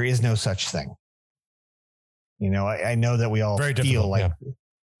there is no such thing. I know that we all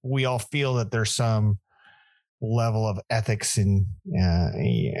we all feel that there's some level of ethics, and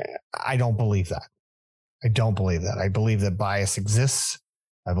I don't believe that. I believe that bias exists.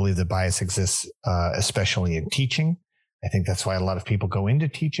 I believe that bias exists, especially in teaching. I think that's why a lot of people go into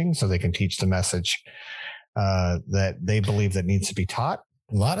teaching, so they can teach the message that they believe that needs to be taught.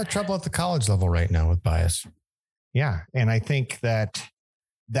 A lot of trouble at the college level right now with bias. Yeah. And I think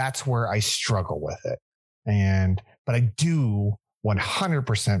that's where I struggle with it. But I do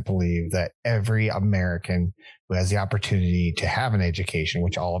 100% believe that every American who has the opportunity to have an education,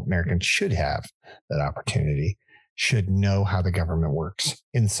 which all Americans should have that opportunity, should know how the government works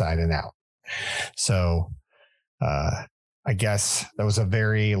inside and out. So I guess that was a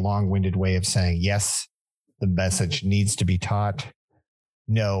very long-winded way of saying, yes, the message needs to be taught.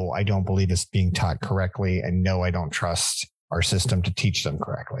 No, I don't believe it's being taught correctly. And no, I don't trust our system to teach them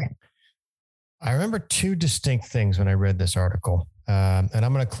correctly. I remember two distinct things when I read this article. And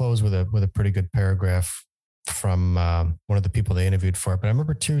I'm going to close with a pretty good paragraph from one of the people they interviewed for it. But I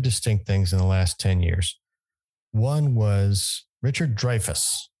remember two distinct things in the last 10 years. One was Richard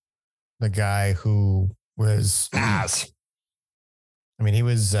Dreyfuss, the guy who was, he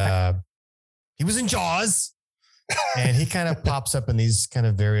was in Jaws. And he kind of pops up in these kind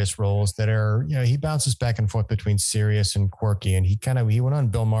of various roles that are, he bounces back and forth between serious and quirky. And he went on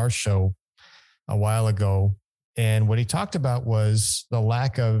Bill Maher's show a while ago. And what he talked about was the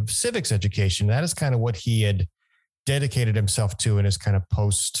lack of civics education. That is kind of what he had dedicated himself to in his kind of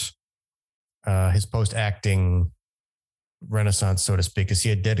post-acting renaissance, so to speak, because he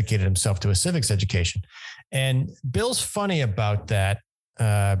had dedicated himself to a civics education. And Bill's funny about that.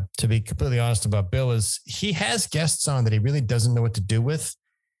 To be completely honest about Bill, is he has guests on that he really doesn't know what to do with.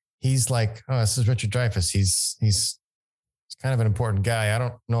 He's like, oh, this is Richard Dreyfuss. He's kind of an important guy. I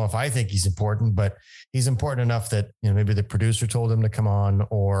don't know if I think he's important, but he's important enough that, maybe the producer told him to come on,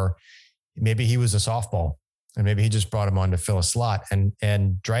 or maybe he was a softball and maybe he just brought him on to fill a slot. And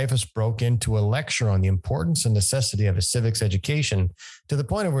Dreyfuss broke into a lecture on the importance and necessity of a civics education to the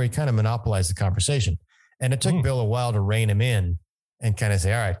point of where he kind of monopolized the conversation. And it took Bill a while to rein him in and kind of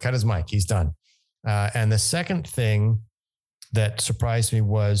say, all right, cut his mic. He's done. And the second thing that surprised me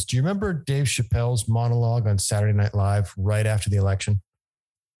was, do you remember Dave Chappelle's monologue on Saturday Night Live right after the election?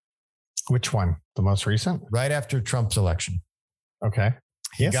 Which one? The most recent? Right after Trump's election. Okay.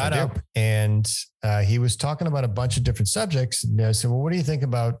 He got up and he was talking about a bunch of different subjects. And I said, well, what do you think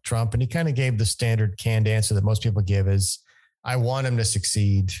about Trump? And he kind of gave the standard canned answer that most people give is, I want him to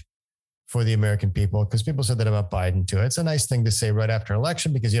succeed for the American people, because people said that about Biden too. It's a nice thing to say right after an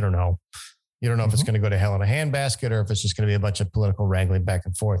election, because you don't know if it's going to go to hell in a handbasket or if it's just going to be a bunch of political wrangling back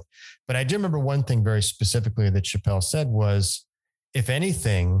and forth. But I do remember one thing very specifically that Chappelle said was, if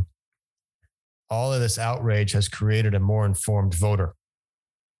anything, all of this outrage has created a more informed voter.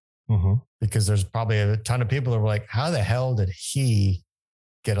 Because there's probably a ton of people that were like, how the hell did he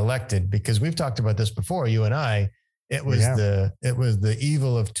get elected? Because we've talked about this before, you and I. It was the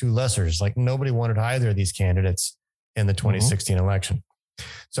evil of two lessers. Like, nobody wanted either of these candidates in the 2016 election.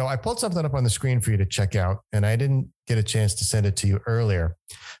 So I pulled something up on the screen for you to check out, and I didn't get a chance to send it to you earlier,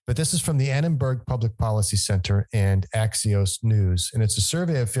 but this is from the Annenberg Public Policy Center and Axios News, and it's a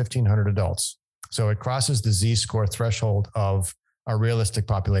survey of 1,500 adults. So it crosses the Z-score threshold of a realistic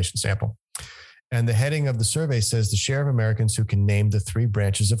population sample. And the heading of the survey says the share of Americans who can name the three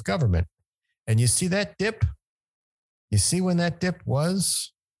branches of government. And you see that dip? You see when that dip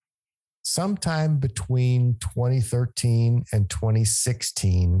was? Sometime between 2013 and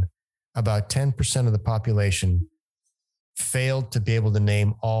 2016, about 10% of the population failed to be able to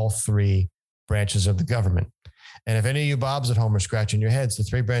name all three branches of the government. And if any of you Bobs at home are scratching your heads, the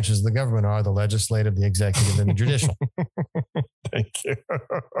three branches of the government are the legislative, the executive, and the judicial. Thank you.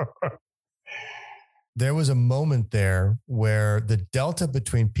 There was a moment there where the delta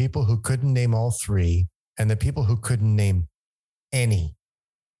between people who couldn't name all three and the people who couldn't name any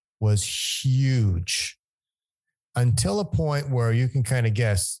was huge, until a point where you can kind of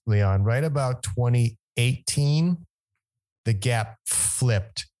guess, Leon, right about 2018, the gap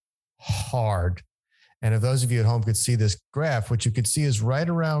flipped hard. And if those of you at home could see this graph, what you could see is right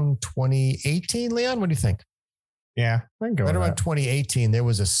around 2018, Leon, what do you think? Yeah, I can go right with around that. 2018, there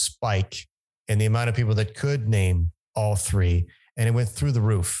was a spike in the amount of people that could name all three, and it went through the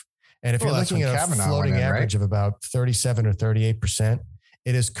roof. And if you're looking at a floating average of about 37 or 38%,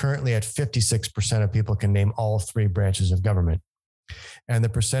 it is currently at 56% of people can name all three branches of government. And the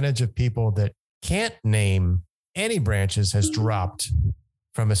percentage of people that can't name any branches has dropped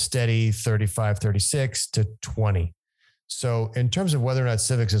from a steady 35, 36 to 20. So in terms of whether or not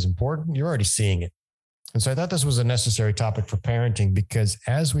civics is important, you're already seeing it. And so I thought this was a necessary topic for parenting, because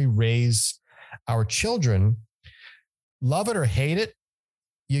as we raise our children, love it or hate it,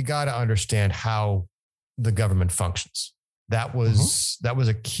 you got to understand how the government functions. That was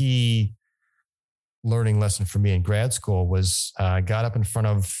a key learning lesson for me in grad school. Was I got up in front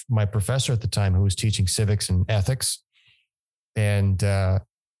of my professor at the time, who was teaching civics and ethics, and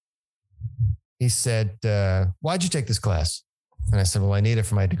he said, "Why'd you take this class?" And I said, "Well, I need it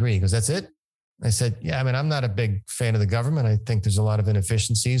for my degree." He goes, "That's it?" I said, "Yeah, I mean, I'm not a big fan of the government. I think there's a lot of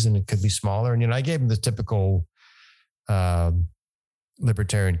inefficiencies and it could be smaller." And, I gave him the typical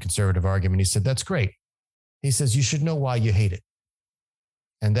libertarian conservative argument. He said, "That's great." He says, "You should know why you hate it."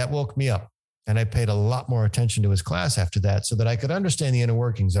 And that woke me up. And I paid a lot more attention to his class after that, so that I could understand the inner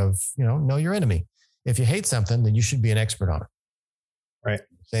workings of, know your enemy. If you hate something, then you should be an expert on it. Right.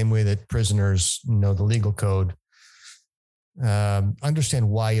 Same way that prisoners know the legal code. Understand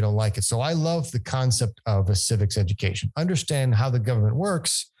why you don't like it. So I love the concept of a civics education. Understand how the government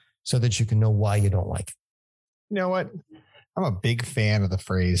works so that you can know why you don't like it. You know what? I'm a big fan of the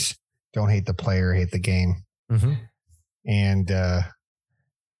phrase, "Don't hate the player, hate the game." Mm-hmm. And,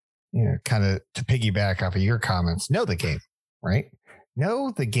 kind of to piggyback off of your comments, know the game, right?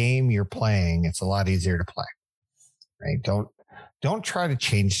 Know the game you're playing. It's a lot easier to play, right? Don't try to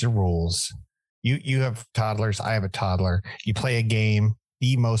change the rules. You have toddlers. I have a toddler. You play a game.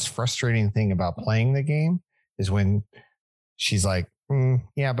 The most frustrating thing about playing the game is when she's like,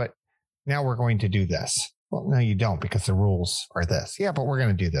 "Yeah, but now we're going to do this." Well, no, you don't, because the rules are this. "Yeah, but we're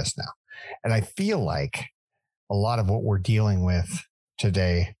going to do this now." And I feel like a lot of what we're dealing with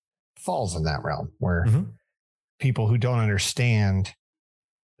today falls in that realm, where people who don't understand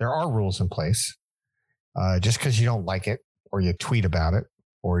there are rules in place. Just because you don't like it, or you tweet about it,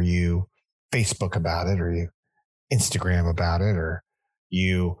 or you Facebook about it, or you Instagram about it, or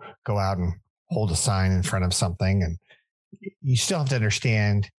you go out and hold a sign in front of something, and you still have to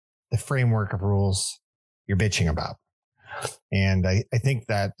understand the framework of rules you're bitching about. And I think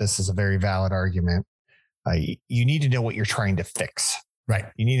that this is a very valid argument. You need to know what you're trying to fix. Right.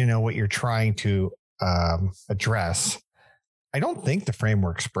 You need to know what you're trying to address. I don't think the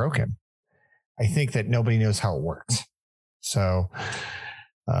framework's broken. I think that nobody knows how it works. So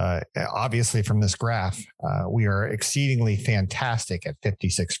obviously from this graph, we are exceedingly fantastic at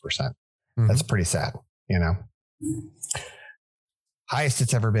 56%. That's pretty sad, Highest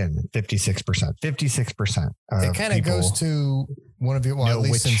it's ever been, 56%. 56%. It kind of goes to one of your, at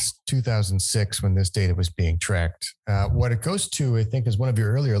least since 2006, when this data was being tracked. What it goes to, I think, is one of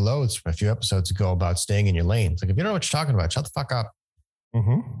your earlier loads from a few episodes ago about staying in your lane. It's like, if you don't know what you're talking about, shut the fuck up.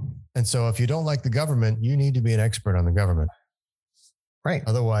 And so if you don't like the government, you need to be an expert on the government. Right.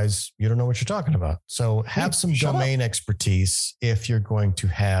 Otherwise, you don't know what you're talking about. So have some domain expertise if you're going to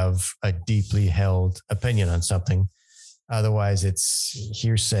have a deeply held opinion on something. Otherwise, it's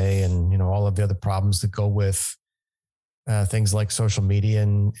hearsay and, all of the other problems that go with things like social media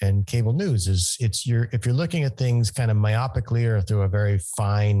and cable news. If you're looking at things kind of myopically or through a very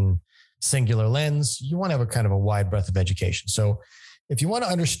fine singular lens, you want to have a kind of a wide breadth of education. So if you want to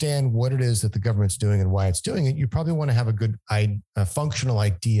understand what it is that the government's doing and why it's doing it, you probably want to have a good functional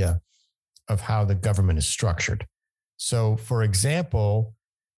idea of how the government is structured. So, for example,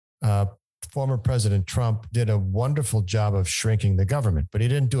 former President Trump did a wonderful job of shrinking the government, but he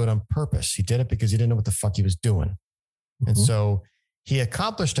didn't do it on purpose. He did it because he didn't know what the fuck he was doing. And so he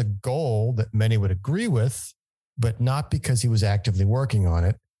accomplished a goal that many would agree with, but not because he was actively working on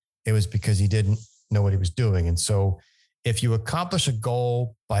it. It was because he didn't know what he was doing. And so if you accomplish a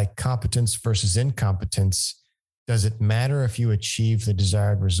goal by competence versus incompetence, does it matter if you achieve the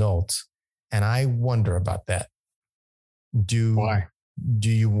desired result? And I wonder about that. Why?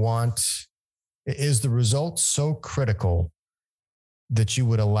 Is the result so critical that you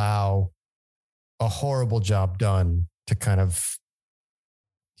would allow a horrible job done to kind of,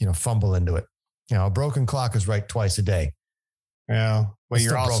 fumble into it? A broken clock is right twice a day. Yeah. Well, It's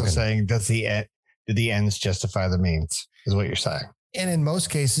you're still also broken. saying, do the ends justify the means, is what you're saying. And in most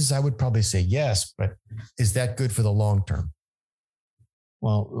cases, I would probably say yes, but is that good for the long term?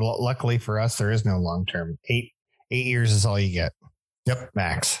 Well, luckily for us, there is no long term. 8 years is all you get. Yep.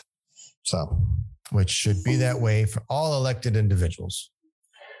 Max. So, which should be that way for all elected individuals.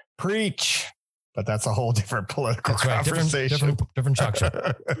 Preach. But that's a whole different political conversation. Different talk show.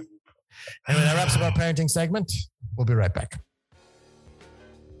 Anyway, that wraps up our parenting segment. We'll be right back.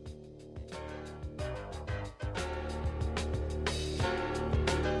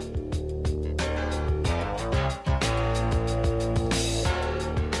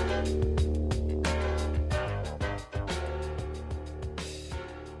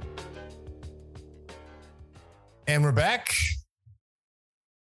 And we're back.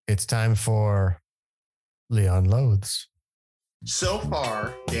 It's time for Leon Loathes. So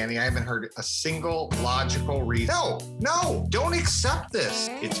far, Danny, I haven't heard a single logical reason. No, don't accept this.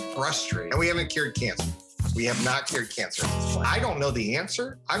 It's frustrating. And we haven't cured cancer. We have not cured cancer. I don't know the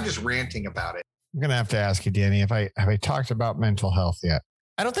answer. I'm just ranting about it. I'm going to have to ask you, Danny, have I talked about mental health yet?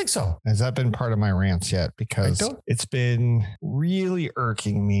 I don't think so. Has that been part of my rants yet? Because it's been really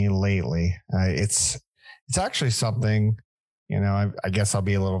irking me lately. It's actually something, I guess I'll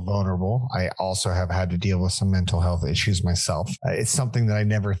be a little vulnerable. I also have had to deal with some mental health issues myself. It's something that I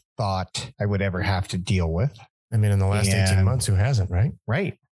never thought I would ever have to deal with. I mean, in the last 18 months, who hasn't, right?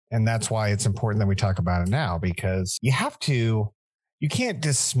 Right. And that's why it's important that we talk about it now, because you can't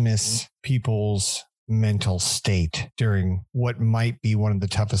dismiss people's mental state during what might be one of the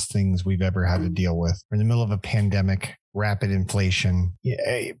toughest things we've ever had to deal with. We're in the middle of a pandemic, rapid inflation.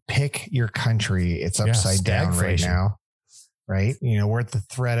 Pick your country. It's upside down right now. Right. We're at the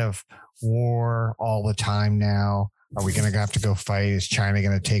threat of war all the time now. Are we going to have to go fight? Is China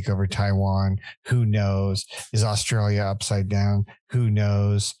going to take over Taiwan? Who knows? Is Australia upside down? Who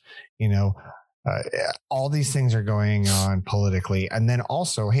knows? All these things are going on politically. And then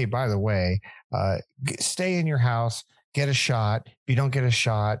also, hey, by the way, stay in your house, get a shot. If you don't get a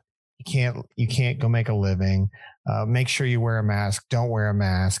shot, you can't go make a living. Make sure you wear a mask. Don't wear a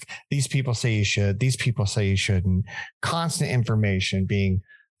mask. These people say you should. These people say you shouldn't. Constant information being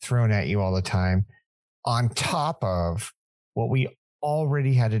thrown at you all the time, on top of what we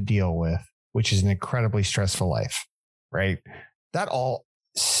already had to deal with, which is an incredibly stressful life, right? That all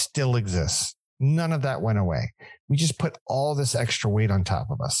still exists. None of that went away. We just put all this extra weight on top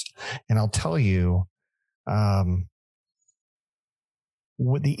of us. And I'll tell you,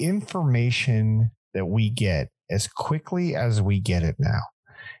 with the information that we get, as quickly as we get it now,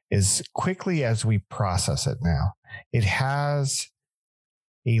 as quickly as we process it now, it has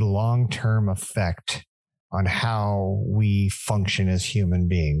a long-term effect on how we function as human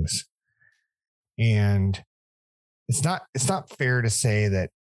beings. And it's not fair to say that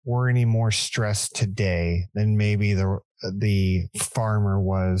we're any more stressed today than maybe the farmer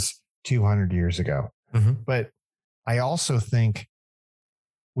was 200 years ago. Mm-hmm. But I also think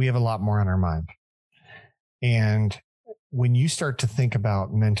we have a lot more on our mind. And when you start to think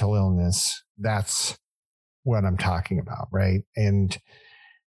about mental illness, that's what I'm talking about, right? And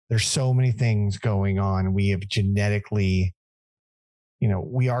there's so many things going on. We have genetically,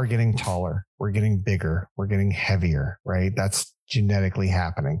 we are getting taller, we're getting bigger, we're getting heavier, right? That's genetically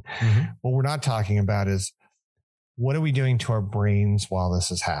happening. Mm-hmm. What we're not talking about is, what are we doing to our brains while this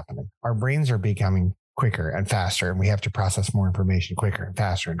is happening? Our brains are becoming quicker and faster, and we have to process more information quicker and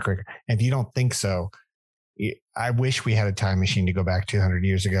faster and quicker. And if you don't think so, I wish we had a time machine to go back 200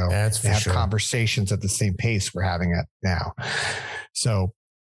 years ago and have conversations at the same pace we're having it now. So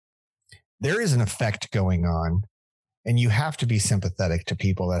there is an effect going on, and you have to be sympathetic to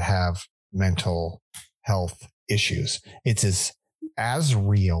people that have mental health issues. It's as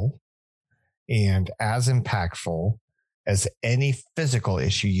real and as impactful as any physical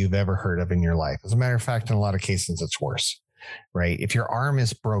issue you've ever heard of in your life. As a matter of fact, in a lot of cases, it's worse, right? If your arm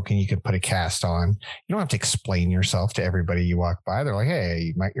is broken, you can put a cast on. You don't have to explain yourself to everybody you walk by. They're like,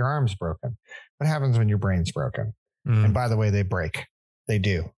 hey, your arm's broken. What happens when your brain's broken? Mm. And by the way, they break. They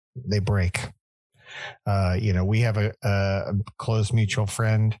do. They break. We have a close mutual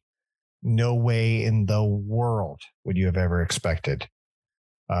friend. No way in the world would you have ever expected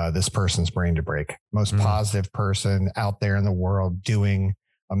this person's brain to break. Most positive person out there in the world, doing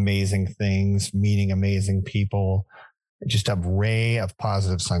amazing things, meeting amazing people, just a ray of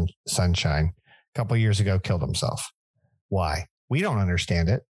positive sunshine. A couple of years ago, killed himself. Why? We don't understand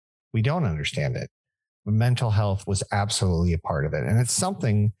it. We don't understand it. Mental health was absolutely a part of it. And it's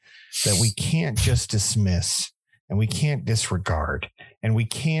something that we can't just dismiss, and we can't disregard, and we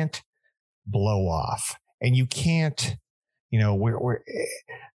can't blow off. And you can't,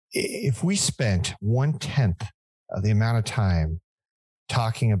 if we spent 1/10 of the amount of time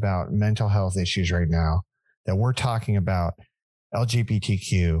talking about mental health issues right now that we're talking about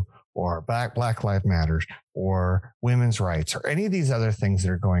LGBTQ or Black Lives Matters or women's rights or any of these other things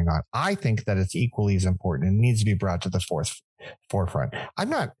that are going on, I think that it's equally as important and needs to be brought to the forefront. I'm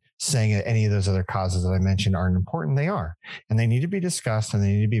not saying that any of those other causes that I mentioned aren't important. They are, and they need to be discussed and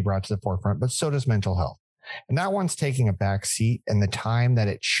they need to be brought to the forefront, but so does mental health. And that one's taking a back seat, and the time that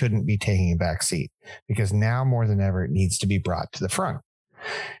it shouldn't be taking a back seat, because now more than ever, it needs to be brought to the front,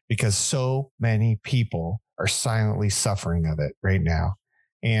 because so many people are silently suffering of it right now.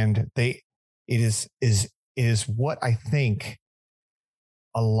 And it is what I think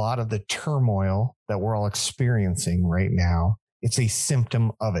a lot of the turmoil that we're all experiencing right now, it's a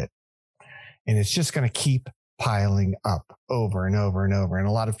symptom of it. And it's just going to keep piling up over and over and over. And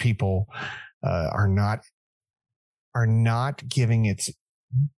a lot of people are not giving its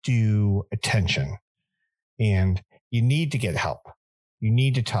due attention. And you need to get help. You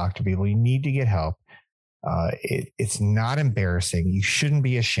need to talk to people. You need to get help. It's not embarrassing. You shouldn't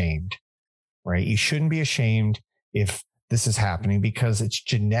be ashamed, right? You shouldn't be ashamed if this is happening, because it's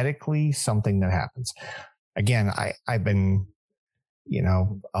genetically something that happens. Again, I've been,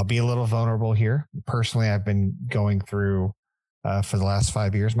 I'll be a little vulnerable here. Personally, I've been going through for the last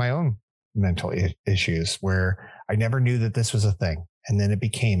 5 years, my own mental issues where I never knew that this was a thing. And then it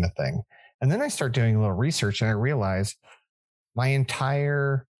became a thing. And then I start doing a little research and I realized my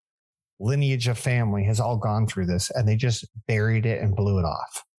entire lineage of family has all gone through this, and they just buried it and blew it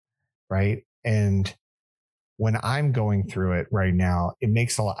off. Right. And when I'm going through it right now, it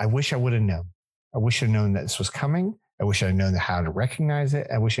makes a lot. I wish I would have known. I wish I'd known that this was coming. I wish I'd known how to recognize it.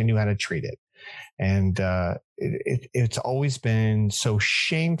 I wish I knew how to treat it. And it's always been so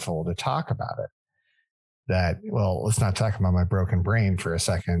shameful to talk about it that, well, let's not talk about my broken brain for a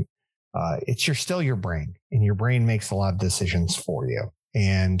second. It's still your brain, and your brain makes a lot of decisions for you.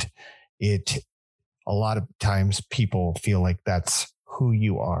 And a lot of times people feel like that's who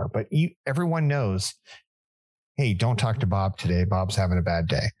you are, but everyone knows, hey, don't talk to Bob today. Bob's having a bad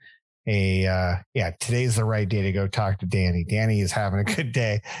day. Hey, today's the right day to go talk to Danny. Danny is having a good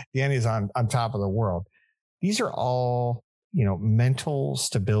day. Danny's on top of the world. These are all, mental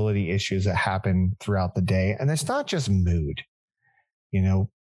stability issues that happen throughout the day. And it's not just mood,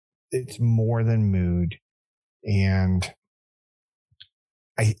 it's more than mood. And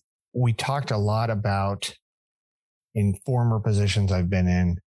we talked a lot about, in former positions I've been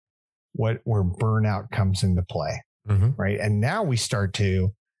in, where burnout comes into play, right? And now we start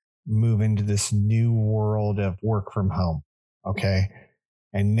to move into this new world of work from home. Okay.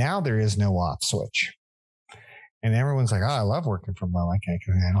 And now there is no off switch. And everyone's like, oh, I love working from home. I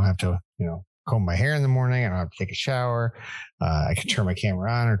don't have to, comb my hair in the morning. I don't have to take a shower. I can turn my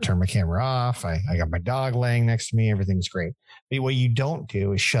camera on or turn my camera off. I got my dog laying next to me. Everything's great. But what you don't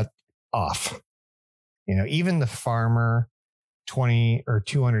do is shut off. Even the farmer 20 or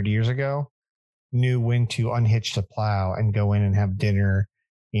 200 years ago knew when to unhitch the plow and go in and have dinner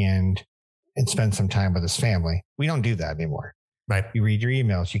and spend some time with his family. We don't do that anymore. Right. You read your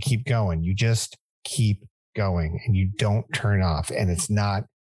emails, you keep going, you just keep going, and you don't turn off, and it's not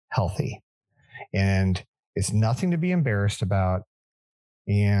healthy. And it's nothing to be embarrassed about.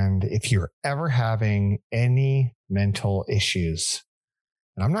 And if you're ever having any mental issues,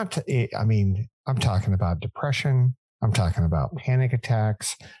 and I'm talking about depression, I'm talking about panic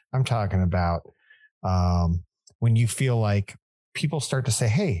attacks, I'm talking about when you feel like people start to say,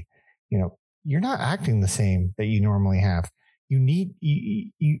 hey, you're not acting the same that you normally have. You need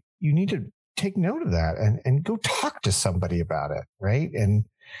to take note of that and go talk to somebody about it. Right. And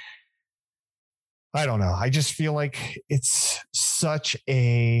I don't know. I just feel like it's such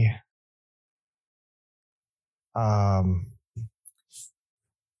a,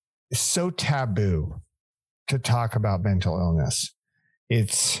 so taboo to talk about mental illness.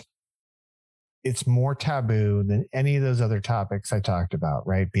 It's more taboo than any of those other topics I talked about,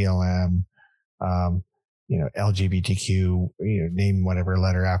 right? BLM, LGBTQ, name whatever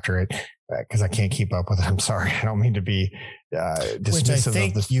letter after it, because I can't keep up with it. I'm sorry. I don't mean to be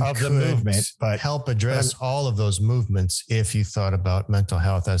dismissive of the movement, but help address all of those movements if you thought about mental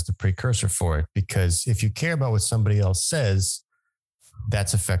health as the precursor for it. Because if you care about what somebody else says,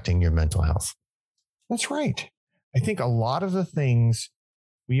 that's affecting your mental health. That's right. I think a lot of the things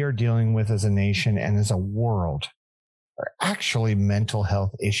we are dealing with as a nation and as a world are actually mental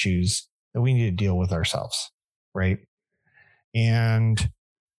health issues that we need to deal with ourselves, right? And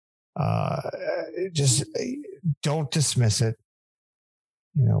just don't dismiss it.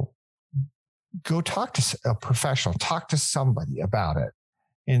 Go talk to a professional, talk to somebody about it.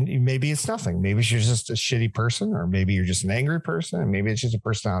 And maybe it's nothing. Maybe you're just a shitty person, or maybe you're just an angry person, and maybe it's just a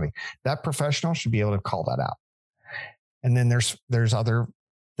personality. That professional should be able to call that out. And then there's other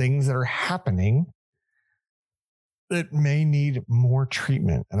things that are happening that may need more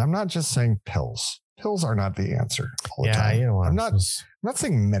treatment. And I'm not just saying pills. Pills are not the answer all the time. I'm not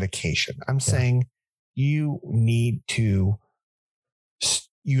saying medication. I'm saying you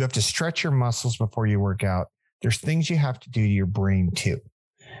have to stretch your muscles before you work out. There's things you have to do to your brain too,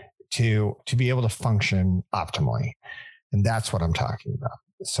 to be able to function optimally. And that's what I'm talking about.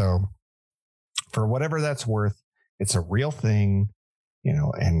 So for whatever that's worth, it's a real thing,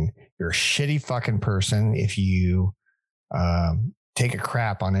 and you're a shitty fucking person if you take a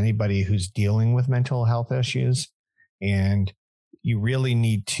crap on anybody who's dealing with mental health issues. And you really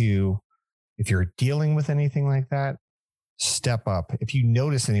need to, if you're dealing with anything like that, step up. If you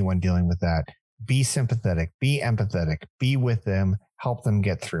notice anyone dealing with that, be sympathetic, be empathetic, be with them, help them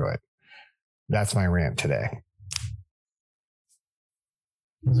get through it. That's my rant today.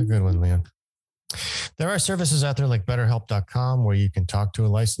 That's a good one, Leon. There are services out there like BetterHelp.com where you can talk to a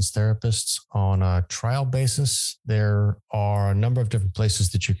licensed therapist on a trial basis. There are a number of different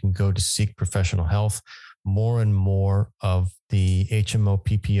places that you can go to seek professional health. More and more of the HMO,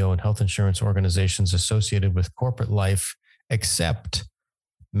 PPO, and health insurance organizations associated with corporate life accept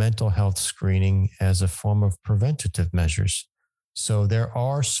mental health screening as a form of preventative measures. So there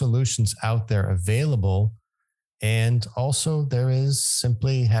are solutions out there available. And also there is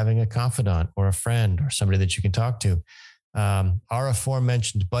simply having a confidant or a friend or somebody that you can talk to. Our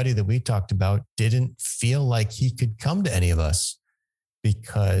aforementioned buddy that we talked about didn't feel like he could come to any of us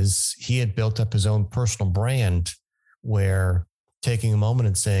because he had built up his own personal brand where taking a moment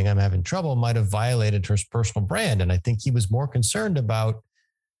and saying, I'm having trouble might have violated his personal brand. And I think he was more concerned about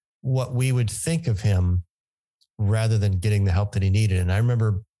what we would think of him rather than getting the help that he needed. And I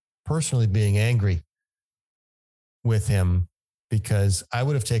remember personally being angry with him because I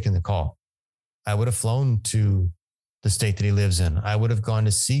would have taken the call. I would have flown to the state that he lives in. I would have gone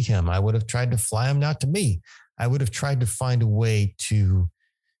to see him. I would have tried to fly him, not to me. I would have tried to find a way to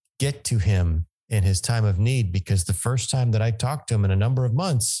get to him in his time of need, because the first time that I talked to him in a number of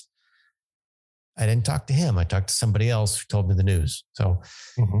months, I didn't talk to him. I talked to somebody else who told me the news. So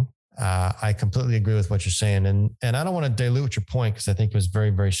I completely agree with what you're saying. And I don't want to dilute your point because I think it was very,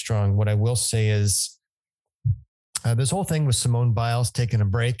 very strong. What I will say is this whole thing with Simone Biles taking a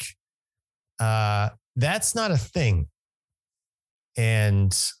break, that's not a thing.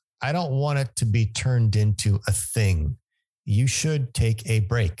 And I don't want it to be turned into a thing. You should take a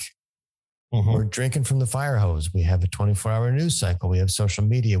break. We're drinking from the fire hose. We have a 24-hour news cycle. We have social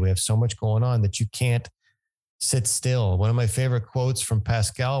media. We have so much going on that you can't sit still. One of my favorite quotes from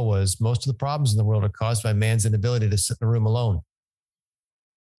Pascal was, most of the problems in the world are caused by man's inability to sit in a room alone.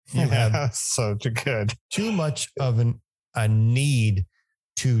 You have so good. Too much of a need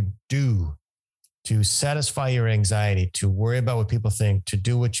to do, to satisfy your anxiety, to worry about what people think, to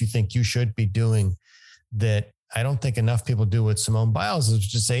do what you think you should be doing, that I don't think enough people do what Simone Biles is,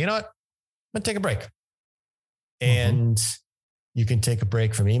 just say, you know what? I'm going to take a break. And you can take a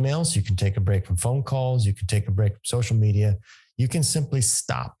break from emails. You can take a break from phone calls. You can take a break from social media. You can simply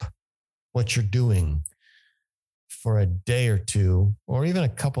stop what you're doing for a day or two, or even a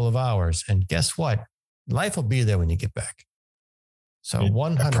couple of hours. And guess what? Life will be there when you get back. So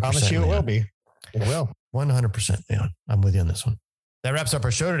 100%. I promise you it will be. It will. 100%, Leon. I'm with you on this one. That wraps up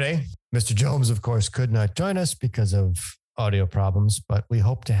our show today. Mr. Jones, of course, could not join us because of audio problems, but we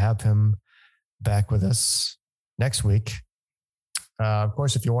hope to have him back with us next week. Of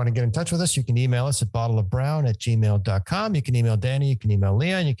course, if you want to get in touch with us, you can email us at bottleofbrown@gmail.com. You can email Danny. You can email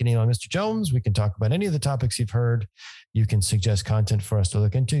Leon. You can email Mr. Jones. We can talk about any of the topics you've heard. You can suggest content for us to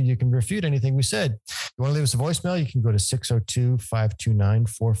look into. You can refute anything we said. You want to leave us a voicemail? You can go to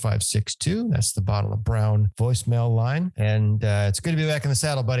 602-529-4562. That's the Bottle of Brown voicemail line. And it's good to be back in the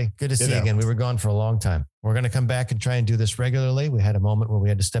saddle, buddy. Good to see you again. We were gone for a long time. We're going to come back and try and do this regularly. We had a moment where we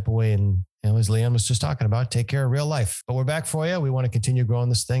had to step away and as Leon was just talking about, take care of real life. But we're back for you. We want to continue growing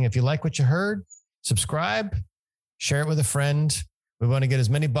this thing. If you like what you heard, subscribe, share it with a friend. We want to get as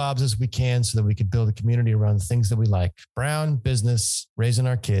many Bobs as we can so that we can build a community around the things that we like. Brown, business, raising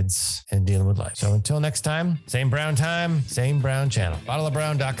our kids, and dealing with life. So until next time, same Brown time, same Brown channel.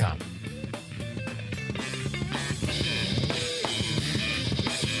 BottleOfBrown.com.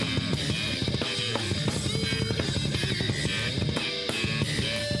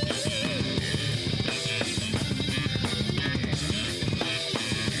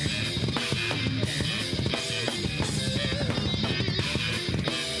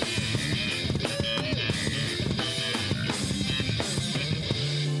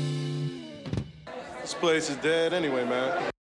 This place is dead anyway, man.